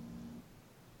personas.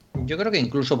 Yo creo que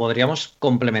incluso podríamos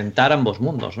complementar ambos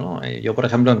mundos, ¿no? Yo, por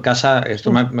ejemplo, en casa,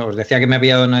 os decía que me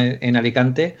había ido en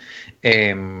Alicante.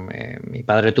 Mi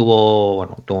padre tuvo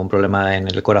un problema en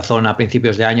el corazón a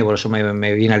principios de año, por eso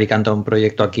me vine a Alicante a un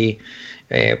proyecto aquí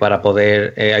para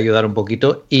poder ayudar un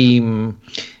poquito.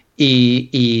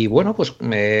 Y bueno, pues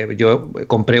yo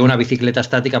compré una bicicleta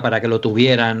estática para que lo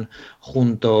tuvieran,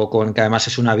 junto con que además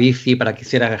es una bici para que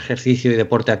hiciera ejercicio y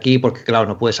deporte aquí, porque claro,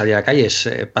 no puede salir a la calle, es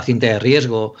paciente de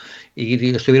riesgo,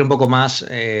 y estuviera un poco más,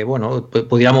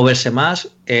 pudiera moverse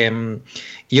más.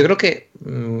 Y yo creo que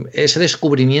ese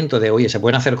descubrimiento de, oye, se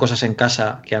pueden hacer cosas en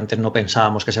casa que antes no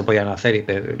pensábamos que se podían hacer y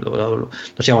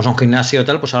nos íbamos a un gimnasio y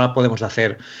tal, pues ahora podemos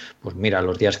hacer, pues mira,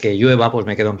 los días que llueva, pues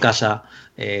me quedo en casa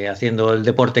haciendo el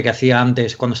deporte que hacía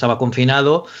antes cuando estaba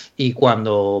confinado, y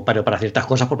pero para ciertas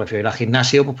cosas pues prefiero ir al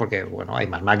gimnasio, pues porque bueno, hay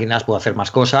más máquinas, puedo hacer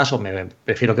más cosas, o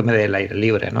prefiero que me dé el aire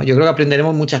libre, ¿no? Yo creo que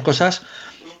aprenderemos muchas cosas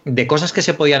de cosas que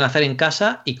se podían hacer en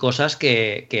casa y cosas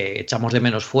que echamos de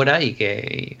menos fuera, y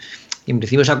que en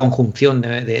principio esa conjunción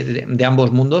de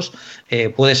ambos mundos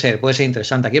puede ser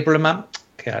interesante. Aquí el problema,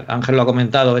 que Ángel lo ha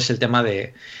comentado, es el tema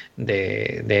de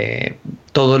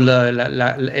todo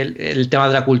el tema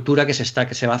de la cultura que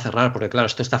se va a cerrar, porque claro,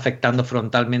 esto está afectando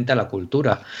frontalmente a la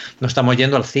cultura. No estamos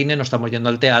yendo al cine, no estamos yendo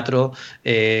al teatro,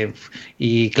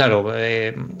 y claro,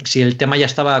 si el tema ya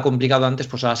estaba complicado antes,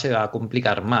 pues ahora se va a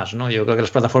complicar más, ¿no? Yo creo que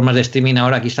las plataformas de streaming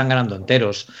ahora aquí están ganando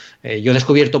enteros. Yo he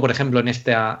descubierto, por ejemplo, en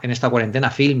esta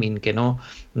cuarentena, Filmin, que no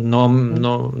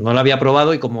lo había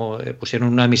probado, y como pusieron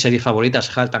una de mis series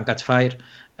favoritas, Halt and Catch Fire,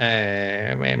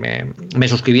 me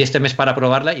suscribí este mes para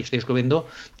probarla y estoy descubriendo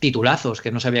titulazos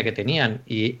que no sabía que tenían.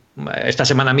 Y esta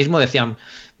semana mismo decían,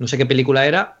 no sé qué película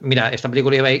era, mira, esta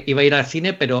película iba a ir al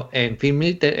cine, pero en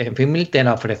Filmil te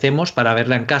la ofrecemos para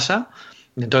verla en casa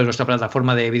dentro de nuestra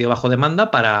plataforma de vídeo bajo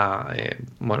demanda para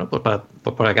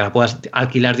que la puedas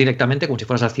alquilar directamente como si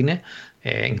fueras al cine,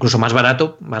 incluso más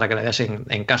barato, para que la veas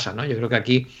en casa, ¿no? Yo creo que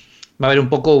aquí va a haber un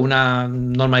poco una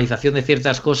normalización de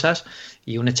ciertas cosas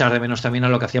y un echar de menos también a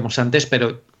lo que hacíamos antes,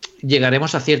 pero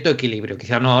llegaremos a cierto equilibrio,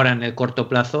 quizá no ahora en el corto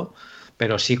plazo,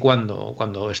 pero sí cuando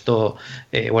esto,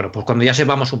 pues cuando ya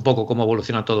sepamos un poco cómo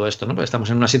evoluciona todo esto, ¿no? Porque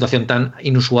estamos en una situación tan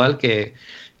inusual que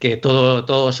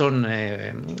todo son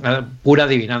pura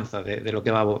adivinanza de lo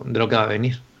que va a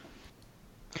venir.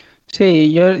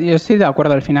 Sí, yo estoy de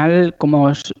acuerdo. Al final,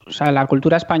 la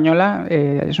cultura española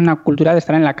es una cultura de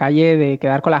estar en la calle, de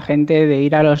quedar con la gente, de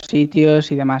ir a los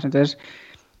sitios y demás. Entonces,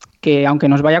 que aunque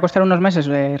nos vaya a costar unos meses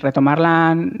retomar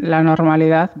la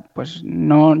normalidad, pues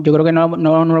no, yo creo que no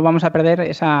vamos a perder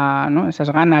esas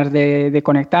ganas de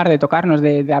conectar, de tocarnos,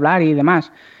 de hablar y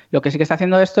demás. Lo que sí que está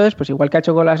haciendo esto es, pues igual que ha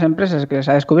hecho con las empresas, que les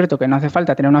ha descubierto que no hace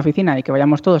falta tener una oficina y que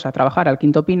vayamos todos a trabajar al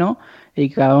quinto pino y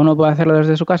que cada uno pueda hacerlo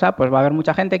desde su casa, pues va a haber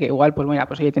mucha gente que igual, pues mira,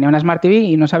 pues oye, tenía una Smart TV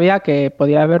y no sabía que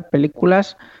podía haber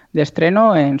películas de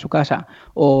estreno en su casa.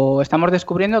 O estamos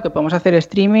descubriendo que podemos hacer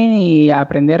streaming y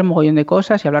aprender un mogollón de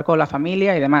cosas y hablar con la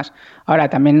familia y demás. Ahora,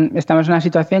 también estamos en una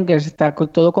situación que está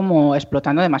todo como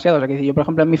explotando demasiado. O sea, que yo, por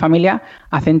ejemplo, en mi familia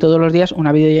hacen todos los días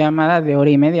una videollamada de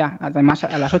 1h30, además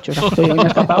a las 8. O sea, hoy me he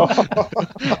escapado.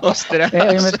 ¡Ostras! Hoy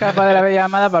me he escapado de la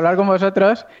videollamada para hablar con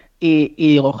vosotros. Y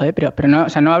digo, joder, pero no, o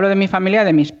sea, no hablo de mi familia,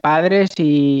 de mis padres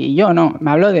y yo, no. Me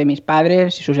hablo de mis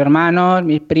padres y sus hermanos,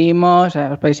 mis primos. O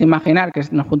sea, os podéis imaginar que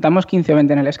nos juntamos 15 o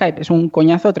 20 en el Skype. Es un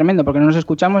coñazo tremendo porque no nos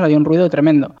escuchamos, hay un ruido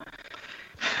tremendo.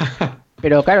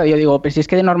 Pero claro, yo digo, pero si es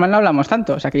que de normal no hablamos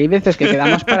tanto. O sea, que hay veces que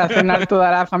quedamos para cenar toda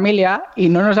la familia y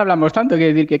no nos hablamos tanto.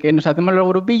 Quiere decir que nos hacemos los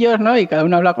grupillos, ¿no? Y cada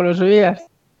uno habla con los suyos.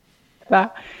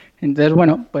 Entonces,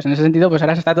 bueno, pues en ese sentido, pues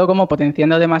ahora se está todo como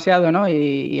potenciando demasiado, ¿no?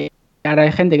 Y ahora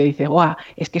hay gente que dice, ¡guau!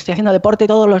 Es que estoy haciendo deporte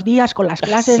todos los días con las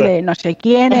clases de no sé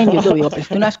quién en YouTube. Digo, pero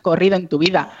tú no has corrido en tu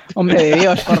vida. Hombre de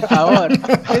Dios, por favor.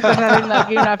 Estás haciendo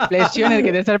aquí unas flexiones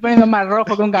que te estás poniendo más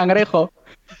rojo que un cangrejo.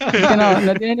 Es que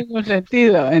no tiene ningún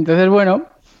sentido. Entonces, bueno,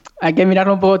 hay que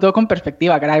mirarlo un poco todo con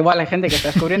perspectiva, que ahora igual hay gente que está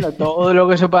descubriendo todo lo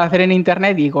que se puede hacer en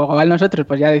Internet y igual nosotros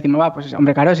pues ya decimos, pues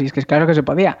hombre, claro, sí, es que es claro que se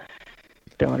podía.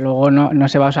 Pero luego no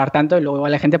se va a usar tanto y luego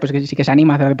igual hay gente pues que sí que se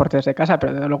anima a hacer deportes de casa,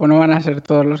 pero luego no van a ser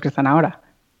todos los que están ahora.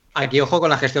 Aquí ojo con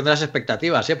la gestión de las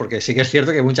expectativas, porque sí que es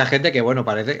cierto que hay mucha gente que, bueno,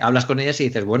 hablas con ellas y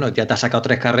dices, bueno, ya te has sacado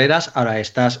 3 carreras, ahora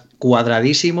estás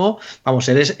cuadradísimo, vamos,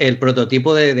 eres el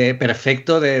prototipo de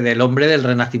perfecto del hombre del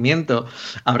Renacimiento.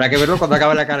 Habrá que verlo cuando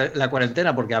acabe la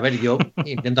cuarentena, porque, a ver, yo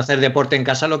intento hacer deporte en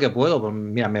casa lo que puedo, pues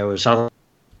mira, me salgo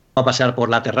a pasear por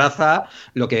la terraza,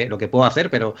 lo que puedo hacer,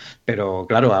 pero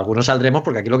claro, algunos saldremos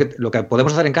porque aquí lo que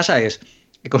podemos hacer en casa es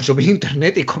consumir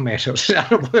internet y comer, o sea,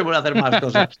 no podemos hacer más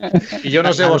cosas. Y yo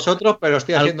no sé vosotros, pero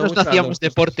estoy haciendo mucho. Nosotros hacíamos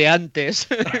deporte antes.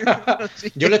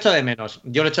 Sí. Yo lo echo de menos.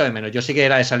 Yo sí que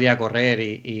era de salir a correr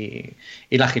y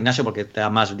ir al gimnasio porque te da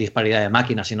más disparidad de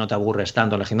máquinas y no te aburres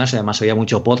tanto en el gimnasio. Además, oía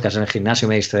mucho podcast en el gimnasio,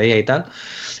 me distraía y tal.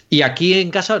 Y aquí en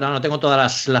casa no tengo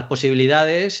todas las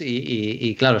posibilidades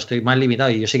y claro, estoy más limitado.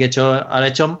 Y yo sí que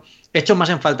he hecho más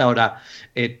en falta ahora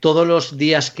todos los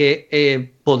días que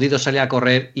he podido salir a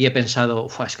correr y he pensado,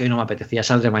 es que hoy no me apetecía,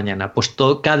 saldré mañana. Pues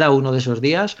cada uno de esos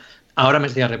días ahora me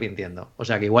estoy arrepintiendo. O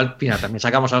sea que igual, mira, también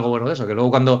sacamos algo bueno de eso, que luego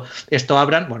cuando esto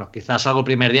abran, bueno, quizás salgo el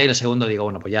primer día y el segundo digo,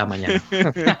 bueno, pues ya mañana.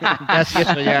 Ya sí,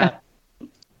 eso ya.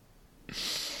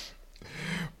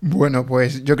 Bueno,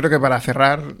 pues yo creo que para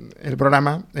cerrar el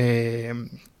programa,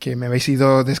 que me habéis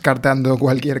ido descartando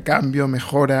cualquier cambio,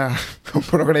 mejora o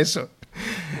progreso,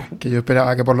 que yo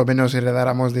esperaba que por lo menos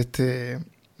heredáramos de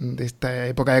esta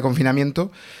época de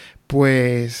confinamiento,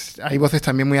 pues hay voces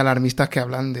también muy alarmistas que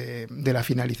hablan de la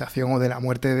finalización o de la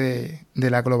muerte de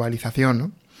la globalización,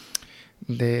 ¿no?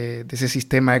 De ese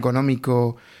sistema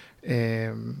económico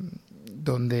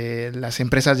donde las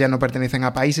empresas ya no pertenecen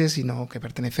a países, sino que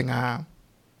pertenecen a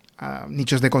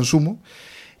nichos de consumo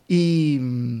y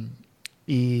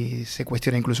se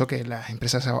cuestiona incluso que las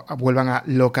empresas vuelvan a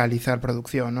localizar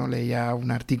producción, ¿no? Leía un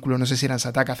artículo, no sé si era en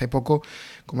Sataka hace poco,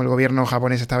 como el gobierno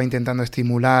japonés estaba intentando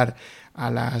estimular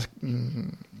a las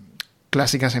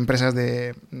clásicas empresas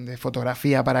de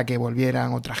fotografía para que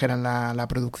volvieran o trajeran la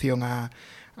producción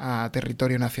a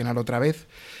territorio nacional otra vez.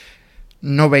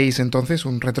 ¿No veis entonces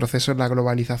un retroceso en la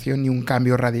globalización ni un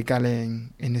cambio radical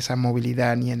en esa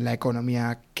movilidad ni en la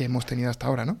economía que hemos tenido hasta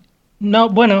ahora, no? No,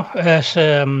 bueno,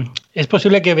 es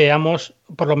posible que veamos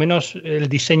por lo menos el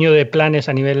diseño de planes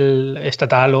a nivel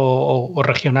estatal o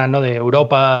regional, ¿no? De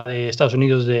Europa, de Estados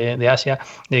Unidos, de Asia,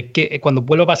 de que cuando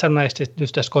vuelva a pasar una de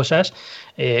estas cosas,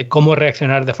 cómo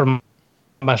reaccionar de forma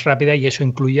más rápida, y eso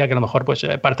incluye que a lo mejor pues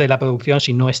parte de la producción,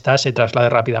 si no está, se traslade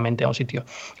rápidamente a un sitio.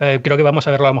 Creo que vamos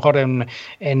a verlo a lo mejor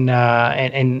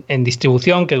en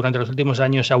distribución, que durante los últimos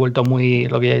años se ha vuelto muy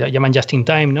lo que llaman just in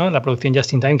time, ¿no? La producción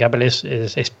just in time, que Apple es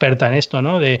experta en esto,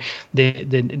 ¿no?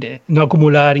 De no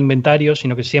acumular inventarios,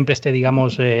 sino que siempre esté,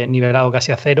 digamos, nivelado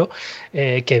casi a cero,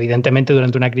 que evidentemente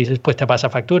durante una crisis pues te pasa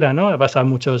factura, ¿no? Pasa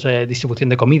muchos distribución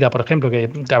de comida, por ejemplo, que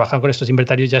trabajan con estos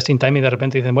inventarios just in time y de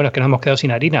repente dicen, bueno, es que nos hemos quedado sin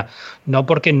harina. No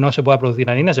porque no se pueda producir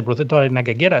harina, se produce toda la harina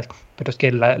que quieras, pero es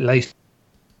que la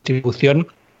distribución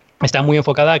está muy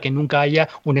enfocada a que nunca haya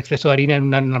un exceso de harina en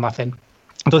un almacén.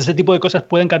 Entonces, ese tipo de cosas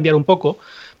pueden cambiar un poco,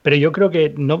 pero yo creo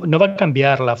que no va a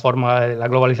cambiar la forma de la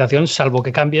globalización, salvo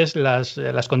que cambies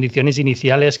las condiciones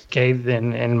iniciales que hay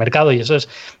en el mercado, y eso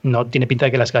no tiene pinta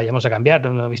de que las vayamos a cambiar.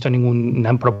 No he visto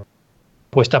ninguna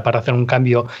propuesta para hacer un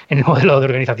cambio en el modelo de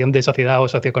organización de sociedad o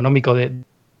socioeconómico de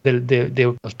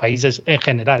los países en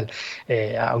general,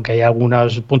 aunque hay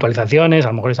algunas puntualizaciones, a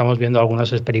lo mejor estamos viendo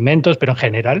algunos experimentos, pero en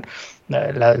general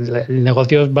el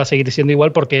negocio va a seguir siendo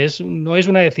igual porque no es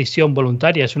una decisión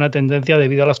voluntaria, es una tendencia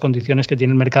debido a las condiciones que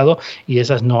tiene el mercado, y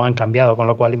esas no han cambiado, con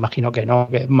lo cual imagino que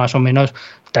más o menos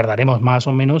tardaremos más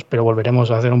o menos, pero volveremos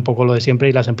a hacer un poco lo de siempre,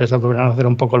 y las empresas volverán a hacer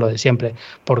un poco lo de siempre,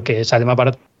 porque sale más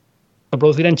barato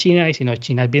producir en China, y si no es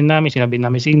China es Vietnam, y si no es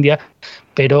Vietnam es India,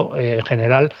 pero en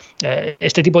general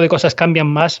este tipo de cosas cambian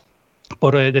más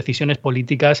por decisiones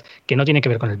políticas que no tienen que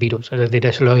ver con el virus. Es decir,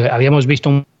 habíamos visto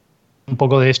un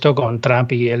poco de esto con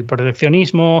Trump y el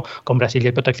proteccionismo, con Brasil y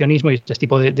el proteccionismo, y este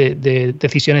tipo de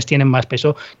decisiones tienen más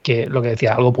peso que lo que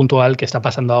decía, algo puntual que está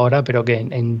pasando ahora, pero que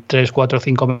en 3, 4,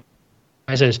 5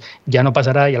 meses ya no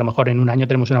pasará, y a lo mejor en un año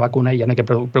tenemos una vacuna y ya no hay que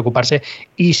preocuparse.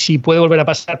 Y si puede volver a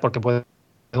pasar, porque puede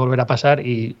volver a pasar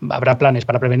y habrá planes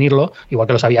para prevenirlo, igual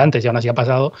que los había antes y aún así ha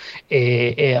pasado,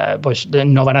 pues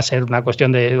no van a ser una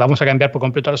cuestión de vamos a cambiar por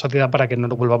completo a la sociedad para que no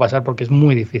lo vuelva a pasar, porque es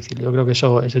muy difícil. Yo creo que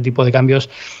ese tipo de cambios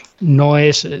no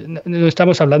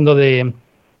estamos hablando de...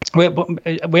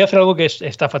 Voy a hacer algo que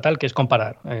está fatal, que es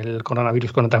comparar el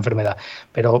coronavirus con otra enfermedad,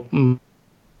 pero...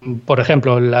 por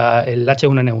ejemplo, el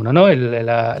H1N1, ¿no?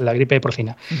 La gripe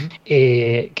porcina,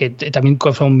 que también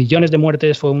causó millones de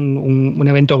muertes, fue un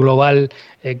evento global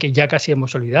que ya casi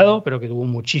hemos olvidado, pero que tuvo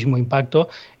muchísimo impacto.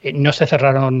 No se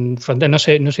cerraron fronteras,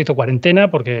 no se hizo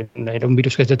cuarentena, porque era un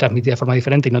virus que se transmitía de forma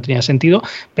diferente y no tenía sentido,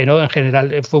 pero en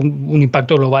general fue un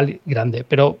impacto global grande.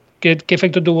 Pero ¿qué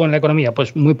efecto tuvo en la economía?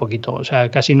 Pues muy poquito, o sea,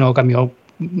 casi no cambió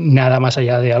nada más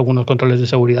allá de algunos controles de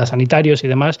seguridad sanitarios y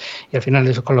demás, y al final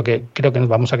es con lo que creo que nos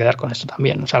vamos a quedar con esto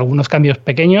también. O sea, algunos cambios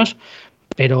pequeños,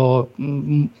 pero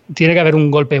tiene que haber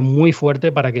un golpe muy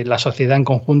fuerte para que la sociedad en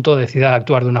conjunto decida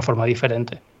actuar de una forma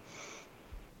diferente.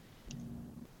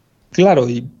 Claro,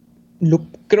 y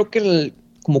creo que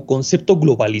como concepto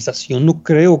globalización no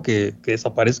creo que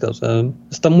desaparezca. O sea,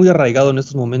 está muy arraigado en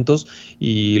estos momentos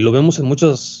y lo vemos en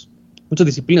muchas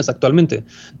disciplinas actualmente.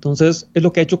 Entonces, es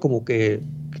lo que ha hecho como que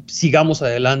sigamos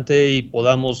adelante y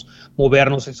podamos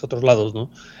movernos hacia otros lados,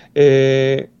 ¿no?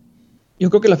 Yo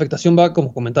creo que la afectación va,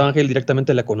 como comentaba Ángel,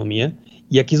 directamente a la economía,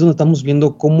 y aquí es donde estamos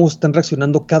viendo cómo están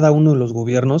reaccionando cada uno de los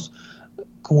gobiernos,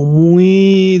 como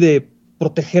muy de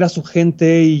proteger a su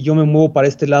gente, y yo me muevo para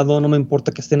este lado, no me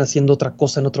importa que estén haciendo otra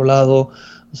cosa en otro lado.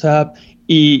 O sea,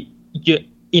 y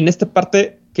en esta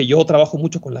parte que yo trabajo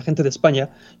mucho con la gente de España,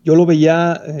 yo lo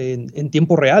veía en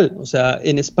tiempo real. O sea,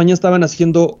 en España estaban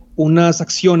haciendo unas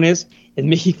acciones, en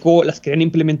México las querían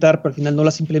implementar, pero al final no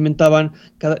las implementaban,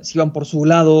 se iban por su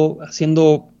lado,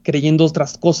 creyendo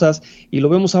otras cosas, y lo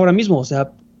vemos ahora mismo. O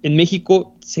sea, en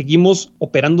México seguimos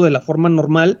operando de la forma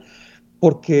normal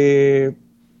porque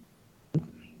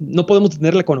no podemos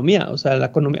tener la economía. O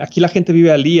sea, aquí la gente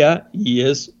vive al día y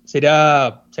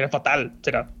sería fatal.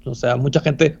 O sea, mucha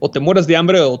gente o te mueres de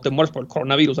hambre o te mueres por el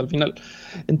coronavirus al final.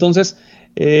 Entonces,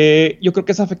 yo creo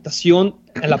que esa afectación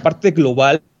en la parte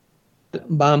global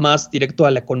va más directo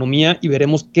a la economía, y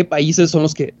veremos qué países son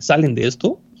los que salen de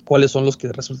esto, cuáles son los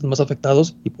que resultan más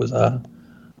afectados, y pues a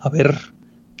ver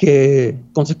qué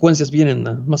consecuencias vienen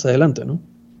más adelante, ¿no?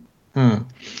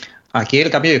 Aquí el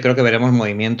cambio, yo creo que veremos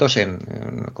movimientos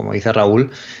como dice Raúl,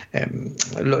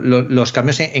 los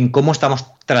cambios en cómo estamos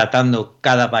tratando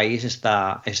cada país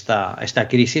esta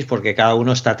crisis, porque cada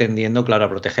uno está tendiendo, claro, a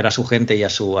proteger a su gente y a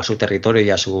su territorio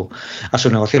y a su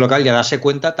negocio local, y a darse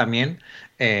cuenta también,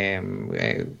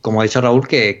 como ha dicho Raúl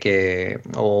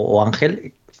o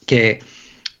Ángel, que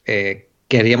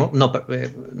queríamos,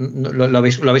 lo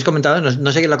habéis comentado,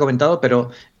 no sé quién lo ha comentado,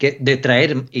 pero que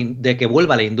de que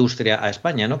vuelva la industria a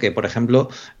España, ¿no? Que, por ejemplo,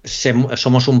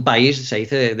 somos un país, se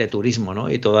dice, de turismo, ¿no?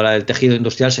 Y todo el tejido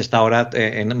industrial se está ahora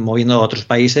moviendo a otros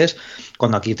países,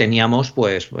 cuando aquí teníamos,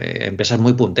 pues, empresas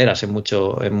muy punteras en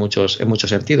muchos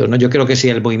sentidos, ¿no? Yo creo que si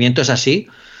el movimiento es así,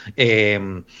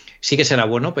 sí que será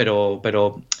bueno,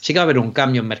 pero sí que va a haber un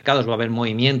cambio en mercados, va a haber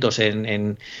movimientos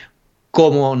en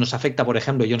cómo nos afecta, por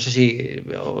ejemplo. Yo no sé si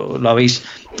lo habéis,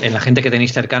 en la gente que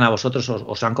tenéis cercana a vosotros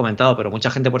os han comentado, pero mucha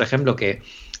gente, por ejemplo, que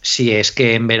si es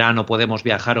que en verano podemos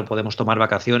viajar o podemos tomar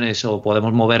vacaciones o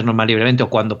podemos movernos más libremente, o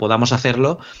cuando podamos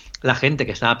hacerlo, la gente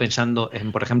que estaba pensando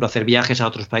en, por ejemplo, hacer viajes a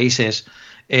otros países,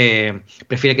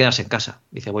 prefiere quedarse en casa.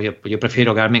 Dice, yo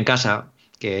prefiero quedarme en casa,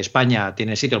 que España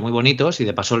tiene sitios muy bonitos, y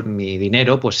de paso mi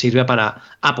dinero pues sirve para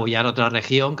apoyar otra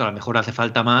región que a lo mejor hace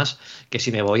falta más que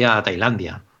si me voy a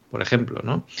Tailandia, por ejemplo,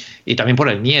 ¿no? Y también por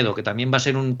el miedo, que también va a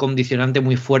ser un condicionante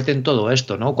muy fuerte en todo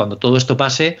esto, ¿no? Cuando todo esto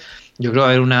pase, yo creo que va a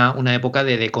haber una época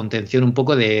de contención, un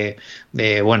poco de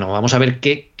bueno, vamos a ver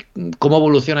cómo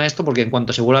evoluciona esto, porque en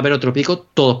cuanto se vuelva a ver otro pico,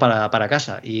 todos para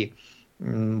casa. Y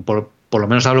por lo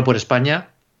menos hablo por España.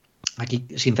 Aquí,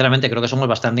 sinceramente, creo que somos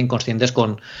bastante inconscientes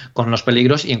con los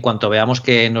peligros, y en cuanto veamos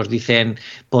que nos dicen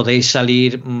podéis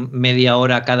salir media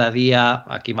hora cada día,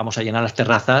 aquí vamos a llenar las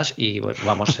terrazas y pues,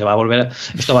 se va a volver,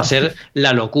 esto va a ser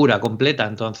la locura completa.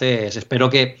 Entonces, espero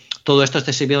que todo esto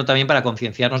esté sirviendo también para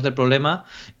concienciarnos del problema,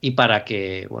 y para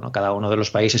que, bueno, cada uno de los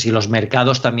países y los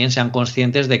mercados también sean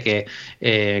conscientes de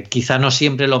que quizá no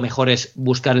siempre lo mejor es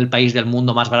buscar el país del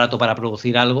mundo más barato para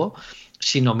producir algo,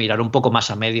 sino mirar un poco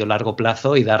más a medio largo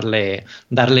plazo y darle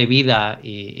darle vida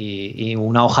y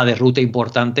una hoja de ruta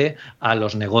importante a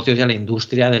los negocios y a la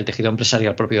industria del tejido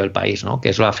empresarial propio del país, ¿no? Que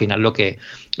es al final lo que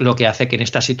hace que en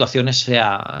estas situaciones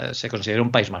se considere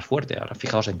un país más fuerte. Ahora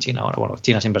fijaos en China, bueno,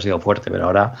 China siempre ha sido fuerte, pero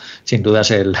ahora sin duda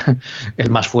es el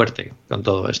más fuerte con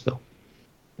todo esto.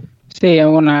 Sí,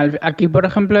 bueno, aquí por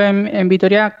ejemplo en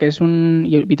Vitoria,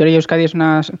 Vitoria y Euskadi es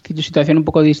una situación un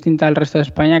poco distinta al resto de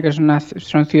España, que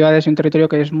son ciudades y un territorio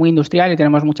que es muy industrial y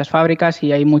tenemos muchas fábricas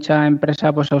y hay mucha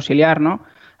empresa pues auxiliar, ¿no?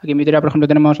 Aquí en Vitoria, por ejemplo,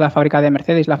 tenemos la fábrica de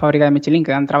Mercedes, la fábrica de Michelin,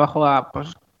 que dan trabajo a, pues,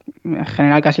 en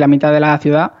general, casi la mitad de la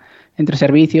ciudad, entre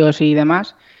servicios y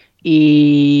demás.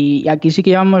 Y aquí sí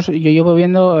que yo llevo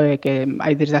viendo que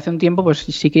desde hace un tiempo pues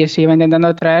sí que se iba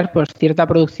intentando traer pues cierta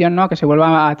producción, ¿no? Que se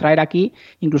vuelva a traer aquí,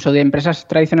 incluso de empresas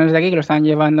tradicionales de aquí que lo están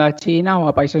llevando a China o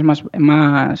a países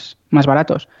más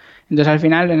baratos. Entonces, al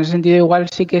final, en ese sentido, igual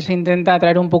sí que se intenta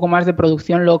traer un poco más de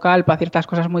producción local para ciertas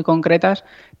cosas muy concretas,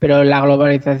 pero la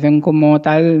globalización como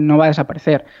tal no va a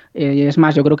desaparecer. Es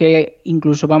más, yo creo que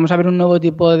incluso vamos a ver un nuevo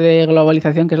tipo de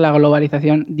globalización, que es la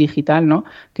globalización digital, ¿no?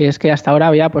 Que es que hasta ahora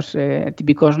había pues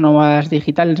típicos nómadas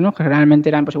digitales, ¿no? Que generalmente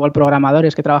eran pues igual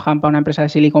programadores que trabajaban para una empresa de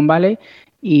Silicon Valley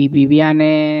y vivían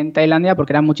en Tailandia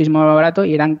porque era muchísimo más barato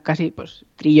y eran casi pues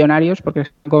trillonarios porque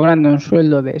están cobrando un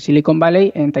sueldo de Silicon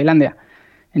Valley en Tailandia.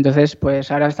 Entonces,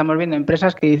 pues ahora estamos viendo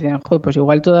empresas que dicen, joder, pues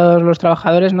igual todos los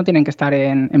trabajadores no tienen que estar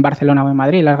en Barcelona o en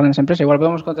Madrid, las grandes empresas. Igual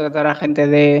podemos contratar a gente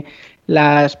de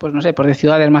las, pues no sé, pues de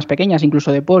ciudades más pequeñas,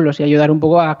 incluso de pueblos, y ayudar un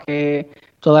poco a que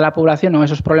toda la población o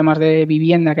esos problemas de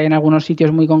vivienda que hay en algunos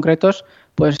sitios muy concretos,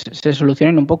 pues se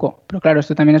solucionen un poco. Pero claro,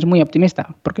 esto también es muy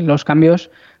optimista, porque los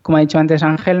cambios, como ha dicho antes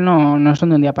Ángel, no son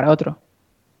de un día para otro.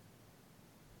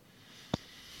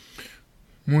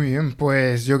 Muy bien,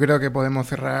 pues yo creo que podemos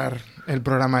cerrar el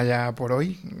programa ya por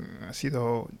hoy. Ha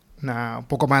sido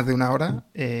poco más de una hora.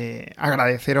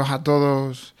 Agradeceros a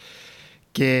todos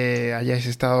que hayáis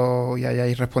estado y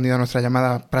hayáis respondido a nuestra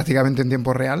llamada prácticamente en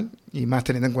tiempo real y más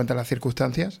teniendo en cuenta las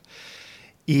circunstancias.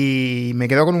 Y me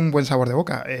quedo con un buen sabor de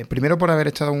boca. Primero por haber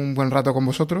echado un buen rato con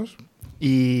vosotros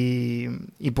y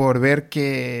por ver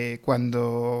que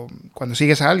cuando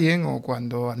sigues a alguien o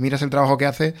cuando admiras el trabajo que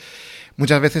hace,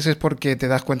 muchas veces es porque te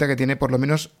das cuenta que tiene por lo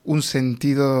menos un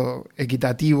sentido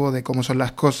equitativo de cómo son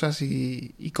las cosas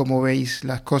y cómo veis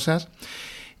las cosas.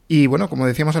 Y bueno, como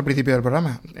decíamos al principio del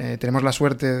programa, tenemos la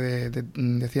suerte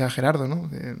decía Gerardo, ¿no?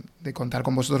 de contar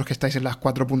con vosotros que estáis en las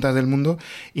 4 puntas del mundo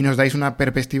y nos dais una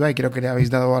perspectiva, y creo que le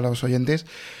habéis dado a los oyentes,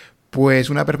 pues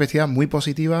una perspectiva muy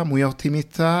positiva, muy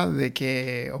optimista, de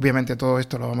que obviamente todo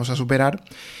esto lo vamos a superar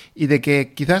y de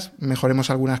que quizás mejoremos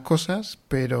algunas cosas,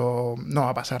 pero no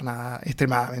va a pasar nada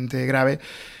extremadamente grave,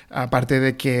 aparte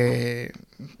de que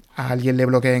a alguien le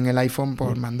bloqueen el iPhone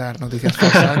por mandar noticias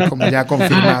falsas, como ya ha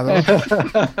confirmado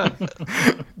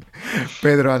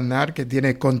Pedro Aznar, que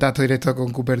tiene contacto directo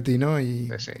con Cupertino y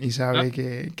sabe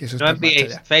que eso está en marcha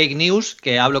ya. Fake news,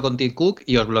 que hablo con Tim Cook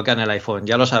y os bloquean el iPhone,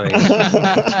 ya lo sabéis.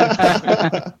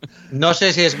 No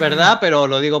sé si es verdad, pero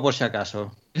lo digo por si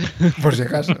acaso. Por si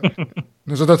acaso.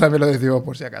 Nosotros también lo decimos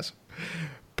por si acaso.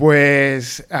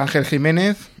 Pues Ángel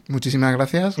Jiménez, muchísimas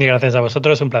gracias. Y gracias a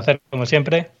vosotros, un placer, como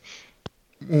siempre.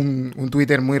 Un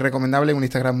Twitter muy recomendable, un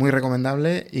Instagram muy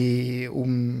recomendable y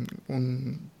un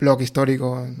blog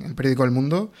histórico en el periódico El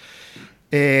Mundo.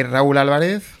 Raúl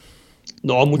Álvarez.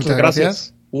 No, muchas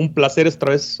gracias. Un placer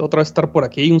otra vez estar por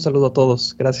aquí. Un saludo a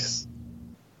todos. Gracias.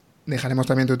 Dejaremos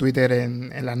también tu Twitter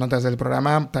en las notas del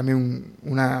programa. También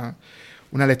una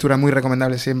lectura muy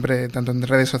recomendable siempre, tanto en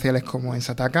redes sociales como en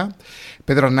Sataka.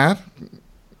 Pedro Aznar.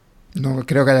 No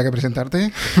creo que haya que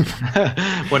presentarte.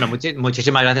 Bueno,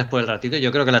 muchísimas gracias por el ratito.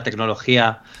 Yo creo que la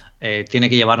tecnología tiene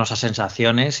que llevarnos a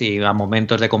sensaciones y a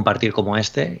momentos de compartir como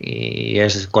este. Y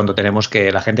es cuando tenemos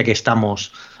que, la gente que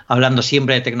estamos hablando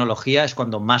siempre de tecnología, es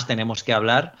cuando más tenemos que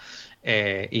hablar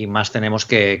y más tenemos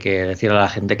que decir a la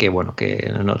gente que, bueno,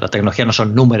 que la tecnología no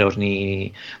son números,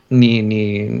 ni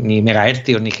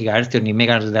megahercios, ni gigahercios, ni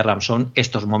megas de RAM, son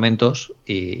estos momentos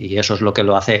y eso es lo que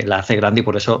la hace grande y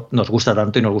por eso nos gusta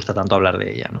tanto y nos gusta tanto hablar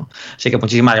de ella, ¿no? Así que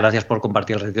muchísimas gracias por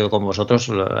compartir el ratito con vosotros,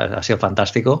 ha sido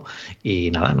fantástico y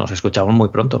nada, nos escuchamos muy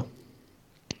pronto.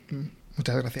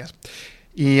 Muchas gracias.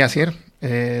 Y Asier,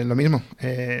 lo mismo,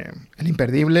 el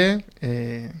imperdible.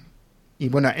 Y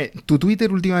bueno, tu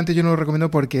Twitter últimamente yo no lo recomiendo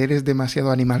porque eres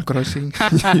demasiado Animal Crossing.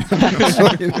 Yo no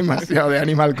soy demasiado de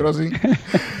Animal Crossing.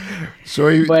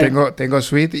 Tengo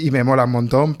Switch y me mola un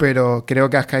montón, pero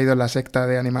creo que has caído en la secta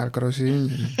de Animal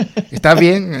Crossing. ¿Estás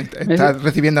bien? ¿Estás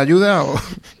recibiendo ayuda?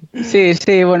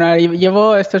 Sí, bueno,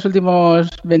 llevo estos últimos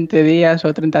 20 días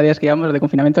o 30 días que llevamos de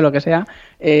confinamiento, lo que sea.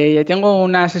 Tengo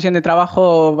una sesión de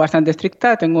trabajo bastante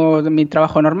estricta, tengo mi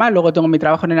trabajo normal, luego tengo mi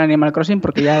trabajo en el Animal Crossing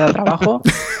porque ya da trabajo.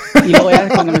 Y luego ya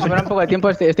cuando me sobra un poco de tiempo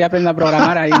estoy aprendiendo a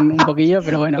programar ahí un poquillo,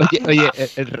 pero bueno. Oye,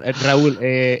 Raúl,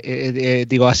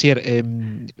 digo, Asier,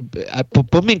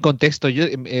 ponme en contexto.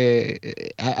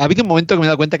 Ha habido un momento que me he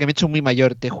dado cuenta que me he hecho muy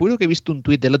mayor. Te juro que he visto un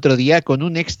tuit del otro día con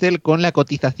un Excel con la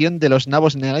cotización de los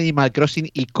nabos en el Animal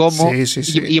Crossing y cómo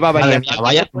iba variando.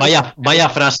 Vaya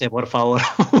frase, por favor.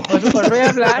 Os voy a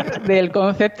hablar del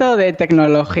concepto de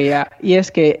tecnología. Y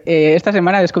es que esta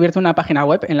semana he descubierto una página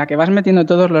web en la que vas metiendo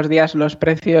todos los días los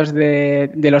precios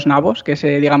de los nabos, que es,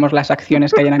 digamos, las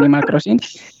acciones que hay en Animal Crossing.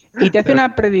 Y te hace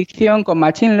una predicción con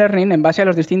Machine Learning en base a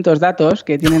los distintos datos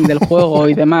que tienen del juego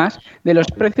y demás, de los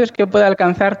precios que puede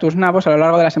alcanzar tus nabos a lo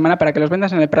largo de la semana para que los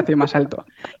vendas en el precio más alto.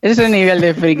 Ese es el nivel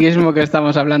de friquismo que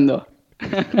estamos hablando.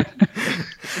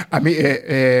 A mí,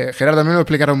 Gerardo, a mí me lo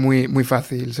explicaron muy, muy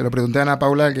fácil. Se lo pregunté a Ana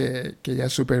Paula, que ya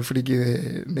es súper friki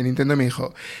de Nintendo, y me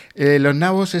dijo, los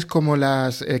nabos es como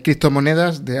las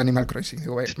criptomonedas de Animal Crossing.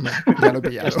 Digo, ya lo he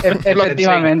pillado.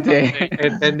 Efectivamente.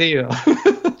 Entendido.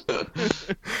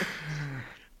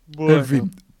 Bueno. En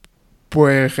fin,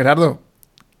 pues Gerardo,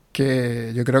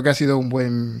 que yo creo que ha sido un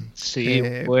buen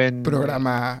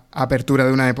programa, apertura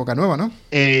de una época nueva, ¿no?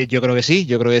 Yo creo que sí.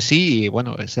 Y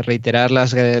bueno, es reiterar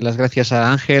las gracias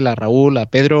a Ángel, a Raúl, a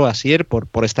Pedro, a Asier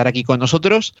por estar aquí con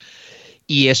nosotros.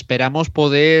 Y esperamos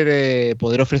poder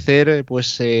ofrecer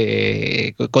pues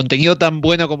contenido tan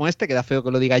bueno como este, queda feo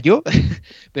que lo diga yo,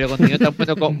 pero contenido tan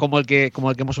bueno como el que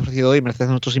hemos ofrecido hoy, gracias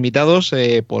a nuestros invitados,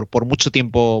 por mucho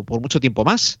tiempo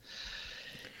más.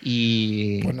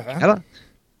 Y pues nada.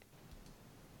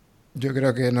 Yo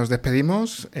creo que nos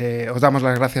despedimos. Os damos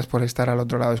las gracias por estar al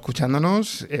otro lado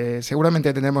escuchándonos.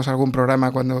 Seguramente tendremos algún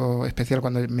programa especial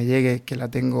cuando me llegue, que la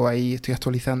tengo ahí, estoy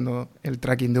actualizando el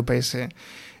tracking de UPS,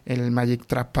 el Magic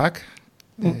Trackpad,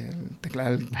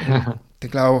 el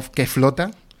teclado que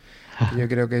flota, que yo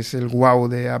creo que es el wow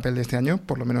de Apple de este año,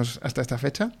 por lo menos hasta esta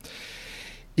fecha.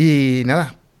 Y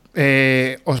nada,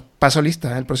 os paso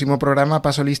lista, el próximo programa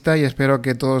paso lista y espero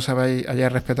que todos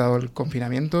hayáis respetado el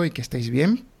confinamiento y que estéis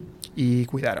bien y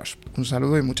cuidaros. Un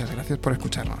saludo y muchas gracias por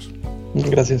escucharnos.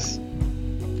 Gracias.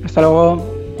 Hasta luego.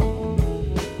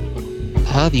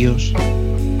 Adiós.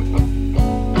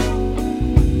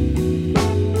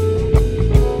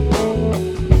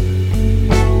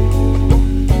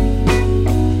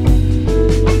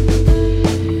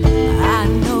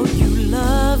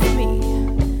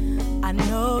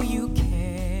 You